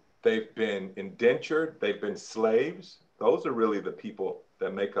 They've been indentured. They've been slaves. Those are really the people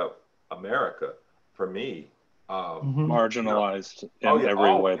that make up America for me. Marginalized in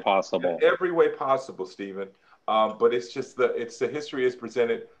every way possible. In every way possible, Stephen. But it's just the history is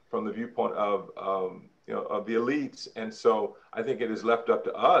presented from the viewpoint of the elites, and so I think it is left up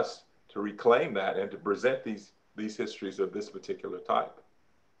to us to reclaim that and to present these histories of this particular type.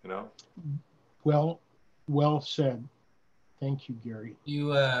 Well said. Thank you, Garry.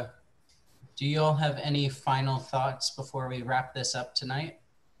 Do you all have any final thoughts before we wrap this up tonight?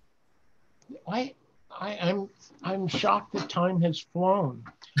 I'm shocked that time has flown.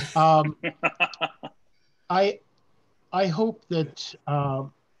 I hope that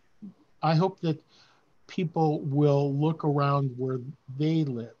people will look around where they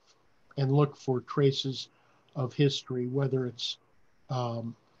live and look for traces of history, whether it's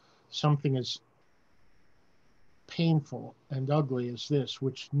something as painful and ugly as this,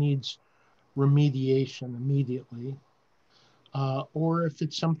 which needs remediation immediately, or if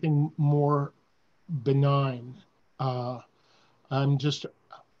it's something more benign. I'm just,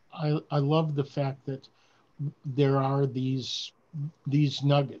 I love the fact that there are these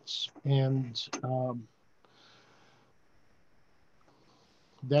nuggets, and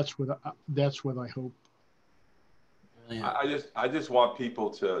that's what I hope. I just want people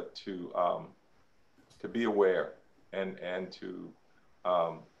to be aware and to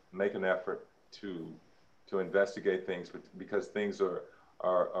make an effort to investigate things, because things are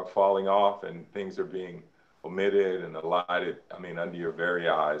falling off and things are being omitted and elided, I mean, under your very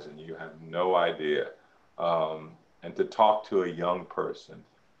eyes, and you have no idea. And to talk to a young person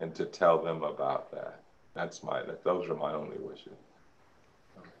and to tell them about that. Those are my only wishes.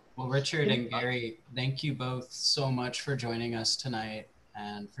 Well, Richard and Garry, thank you both so much for joining us tonight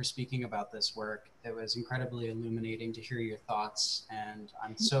and for speaking about this work. It was incredibly illuminating to hear your thoughts, and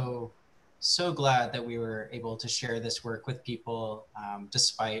I'm so glad that we were able to share this work with people,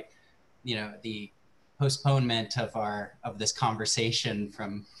 despite, you know, the postponement of this conversation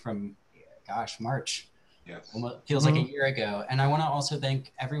from gosh, March. Yes. Almost feels like a year ago. And I want to also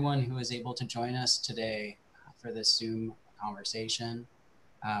thank everyone who was able to join us today for this Zoom conversation.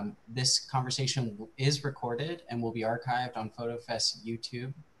 This conversation is recorded and will be archived on FotoFest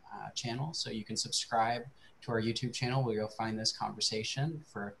YouTube channel. So you can subscribe to our YouTube channel where you'll find this conversation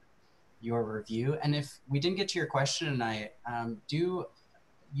for your review. And if we didn't get to your question tonight, do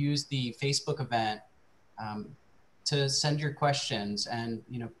use the Facebook event to send your questions. And,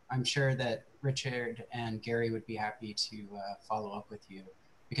 you know, I'm sure that Richard and Garry would be happy to follow up with you,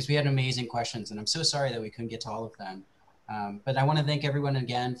 because we had amazing questions, and I'm so sorry that we couldn't get to all of them. But I want to thank everyone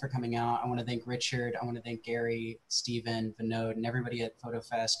again for coming out. I want to thank Richard. I want to thank Garry, Stephen, Vinod, and everybody at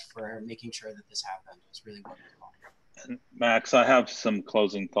FotoFest for making sure that this happened. It was really wonderful. And Max, I have some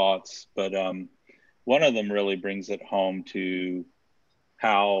closing thoughts, but one of them really brings it home to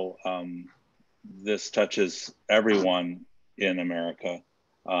how this touches everyone in America.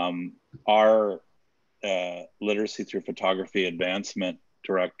 Our Literacy Through Photography Advancement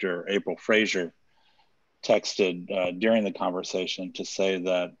Director, April Frazier, texted during the conversation to say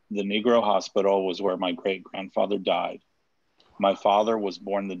that the Negro Hospital was where my great-grandfather died. My father was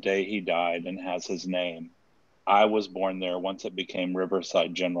born the day he died and has his name. I was born there once it became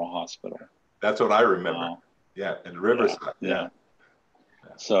Riverside General Hospital. That's what I remember. Yeah, in Riverside. Yeah.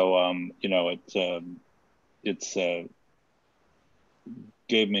 So, you know, it's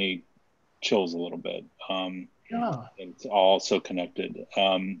gave me chills a little bit. It's all so connected.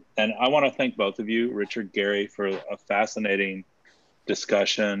 And I want to thank both of you, Richard, Garry, for a fascinating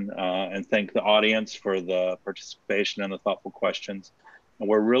discussion, and thank the audience for the participation and the thoughtful questions. And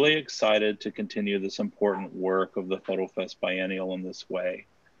we're really excited to continue this important work of the FotoFest Biennial in this way.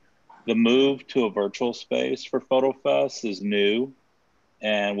 The move to a virtual space for FotoFest is new,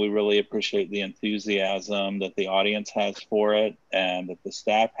 and we really appreciate the enthusiasm that the audience has for it and that the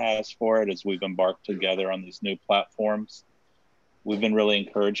staff has for it as we've embarked together on these new platforms. We've been really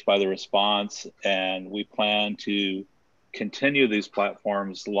encouraged by the response, and we plan to continue these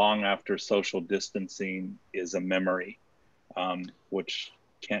platforms long after social distancing is a memory, which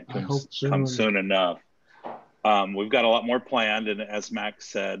can't come soon enough. We've got a lot more planned, and as Max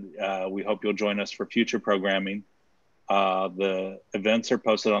said, we hope you'll join us for future programming. The events are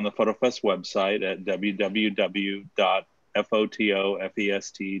posted on the FotoFest website at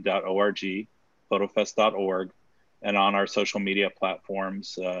www.fotofest.org, photofest.org, and on our social media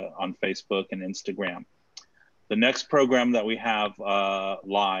platforms on Facebook and Instagram. The next program that we have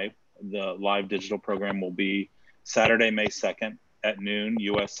live, the live digital program, will be Saturday, May 2nd at noon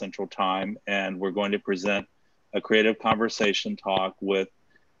U.S. Central Time, and we're going to present a creative conversation talk with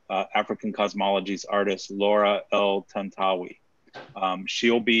African Cosmology's artist, Laura El Tantawi.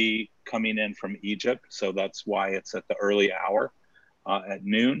 She'll be coming in from Egypt, so that's why it's at the early hour at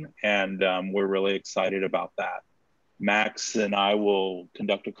noon, and we're really excited about that. Max and I will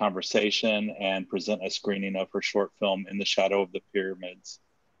conduct a conversation and present a screening of her short film, In the Shadow of the Pyramids,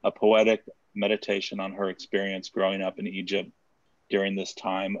 a poetic meditation on her experience growing up in Egypt during this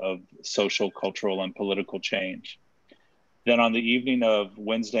time of social, cultural, and political change. Then on the evening of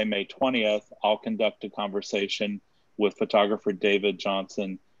Wednesday, May 20th, I'll conduct a conversation with photographer David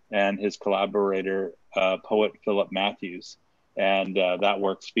Johnson and his collaborator, poet Philip Matthews. And that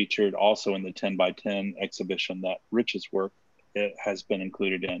work's featured also in the 10 by 10 exhibition that Rich's work has been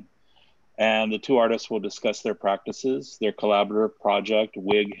included in. And the two artists will discuss their practices, their collaborative project,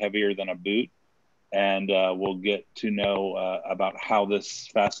 Wig Heavier Than a Boot, and we'll get to know about how this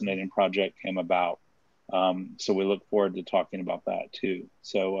fascinating project came about. So we look forward to talking about that too.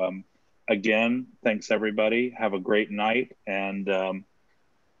 So again, thanks everybody. Have a great night. And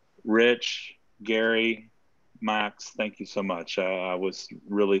Rich, Garry, Max, thank you so much. I was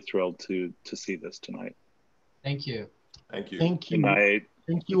really thrilled to see this tonight. Thank you. Thank you. Thank you. Good night.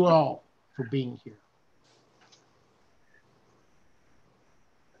 Thank you all for being here.